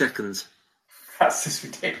 56 seconds. That's just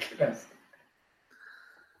ridiculous.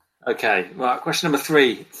 Okay, right. Question number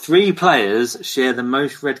 3. 3 players share the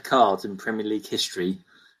most red cards in Premier League history,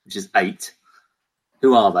 which is 8.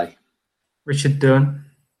 Who are they? Richard Dunn.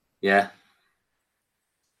 Yeah.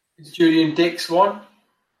 Is Julian Dix one?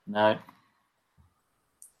 No.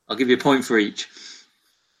 I'll give you a point for each.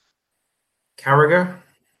 Carragher.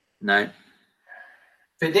 No.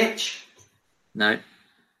 Vidic? No.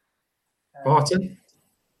 Barton.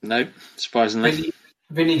 No. Surprisingly.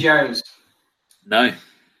 Vinnie Jones? No.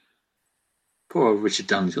 Poor old Richard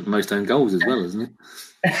Dunn's got the most own goals as well, hasn't he?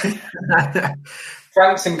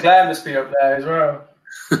 Frank Sinclair must be up there as well.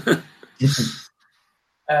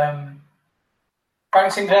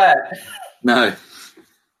 Frank Sinclair? No.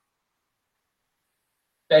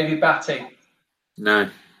 David Batty? No.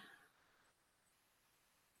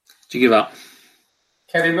 Do you give up?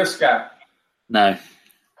 Kevin Muscat? No.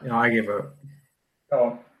 Yeah, I give up. Go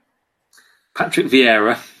on. Patrick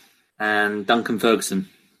Vieira and Duncan Ferguson.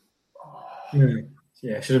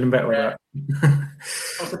 Yeah, should have done better with that.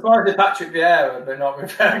 I'm surprised with Patrick Vieira, but not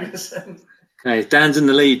with Ferguson. Okay, Dan's in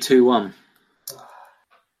the lead 2-1.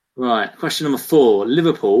 Right, question number 4.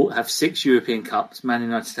 Liverpool have 6 European Cups. Man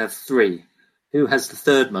United have 3. Who has the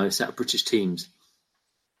third most out of British teams?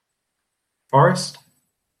 Forest?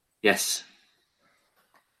 Yes.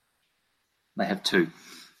 They have 2.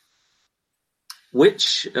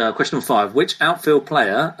 Question number 5. Which outfield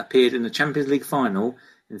player appeared in the Champions League final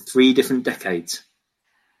in 3 different decades?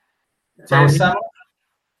 Sam?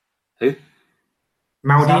 Who?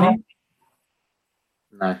 Maldini?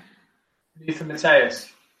 No. Luther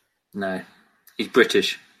Matthäus? No. He's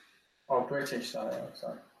British. Oh, British, sorry.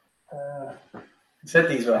 You said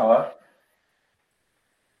these were hard.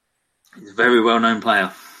 He's a very well-known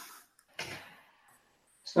player.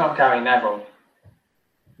 It's not Gary Neville.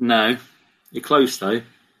 No. You're close, though.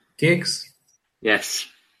 Giggs? Yes.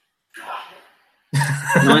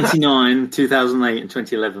 99, 2008 and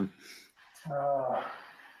 2011.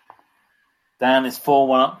 Dan is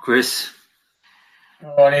 4-1 up, Chris.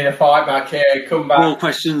 Oh, I need a fight back here. Come back. 4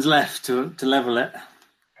 questions left to level it.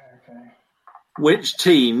 Okay. Which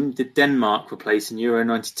team did Denmark replace in Euro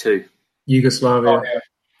 92? Yugoslavia. Oh, yeah.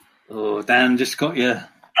 Oh, Dan just got you.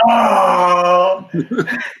 Oh!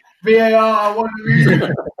 VAR, what a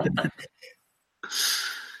reason.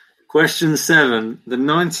 Question 7. The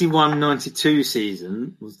 91-92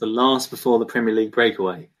 season was the last before the Premier League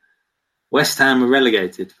breakaway. West Ham were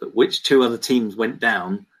relegated, but which 2 other teams went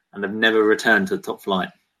down and have never returned to the top flight?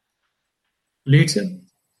 Luton?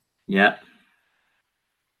 Yeah.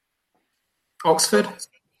 Oxford?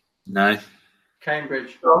 No.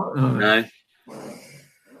 Cambridge. No.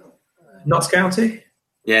 Notts County?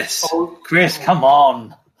 Yes. Oh. Chris, come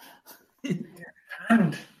on.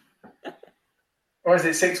 And or is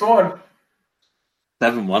it 6-1?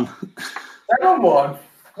 7-1. 7-1.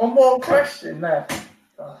 One more question there.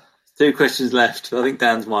 2 questions left. I think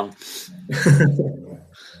Dan's won.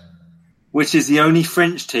 Which is the only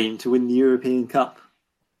French team to win the European Cup?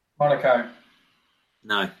 Monaco.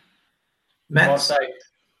 No. Metz? Marseille.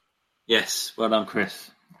 Yes. Well done, Chris.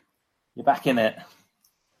 You're back in it.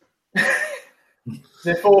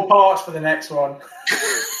 There's 4 parts for the next one.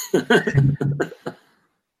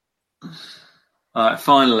 All right,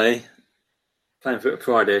 finally, playing for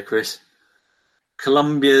pride here, Chris.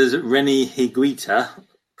 Colombia's Reni Higuita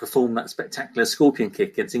performed that spectacular scorpion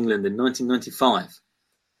kick against England in 1995.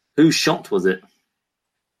 Whose shot was it?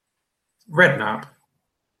 Redknapp?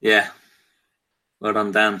 Yeah. Well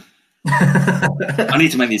done, Dan. I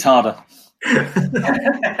need to make these harder.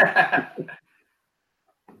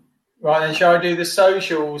 Right, then shall I do the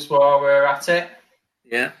socials while we're at it?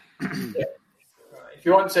 Yeah. If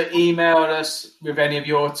you want to email us with any of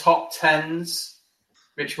your top 10s,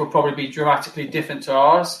 which will probably be dramatically different to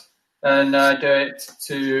ours, then do it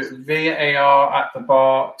to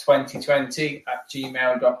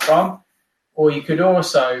VAR@thebar2020@gmail.com. Or you could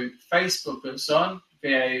also Facebook us on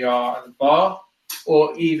VAR at the bar,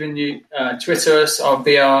 or even you Twitter us on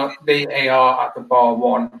VAR at the bar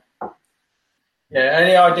 1. Yeah,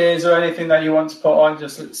 any ideas or anything that you want to put on,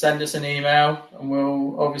 just send us an email and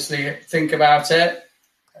we'll obviously think about it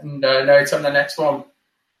and note on the next one.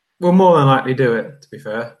 We'll more than likely do it, to be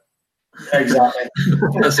fair. Exactly.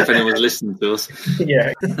 That's if anyone's listening to us.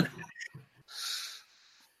 Yeah.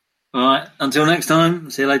 All right. Until next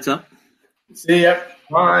time. See you later. See ya.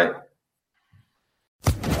 Bye.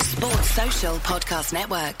 Sports Social Podcast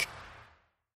Network.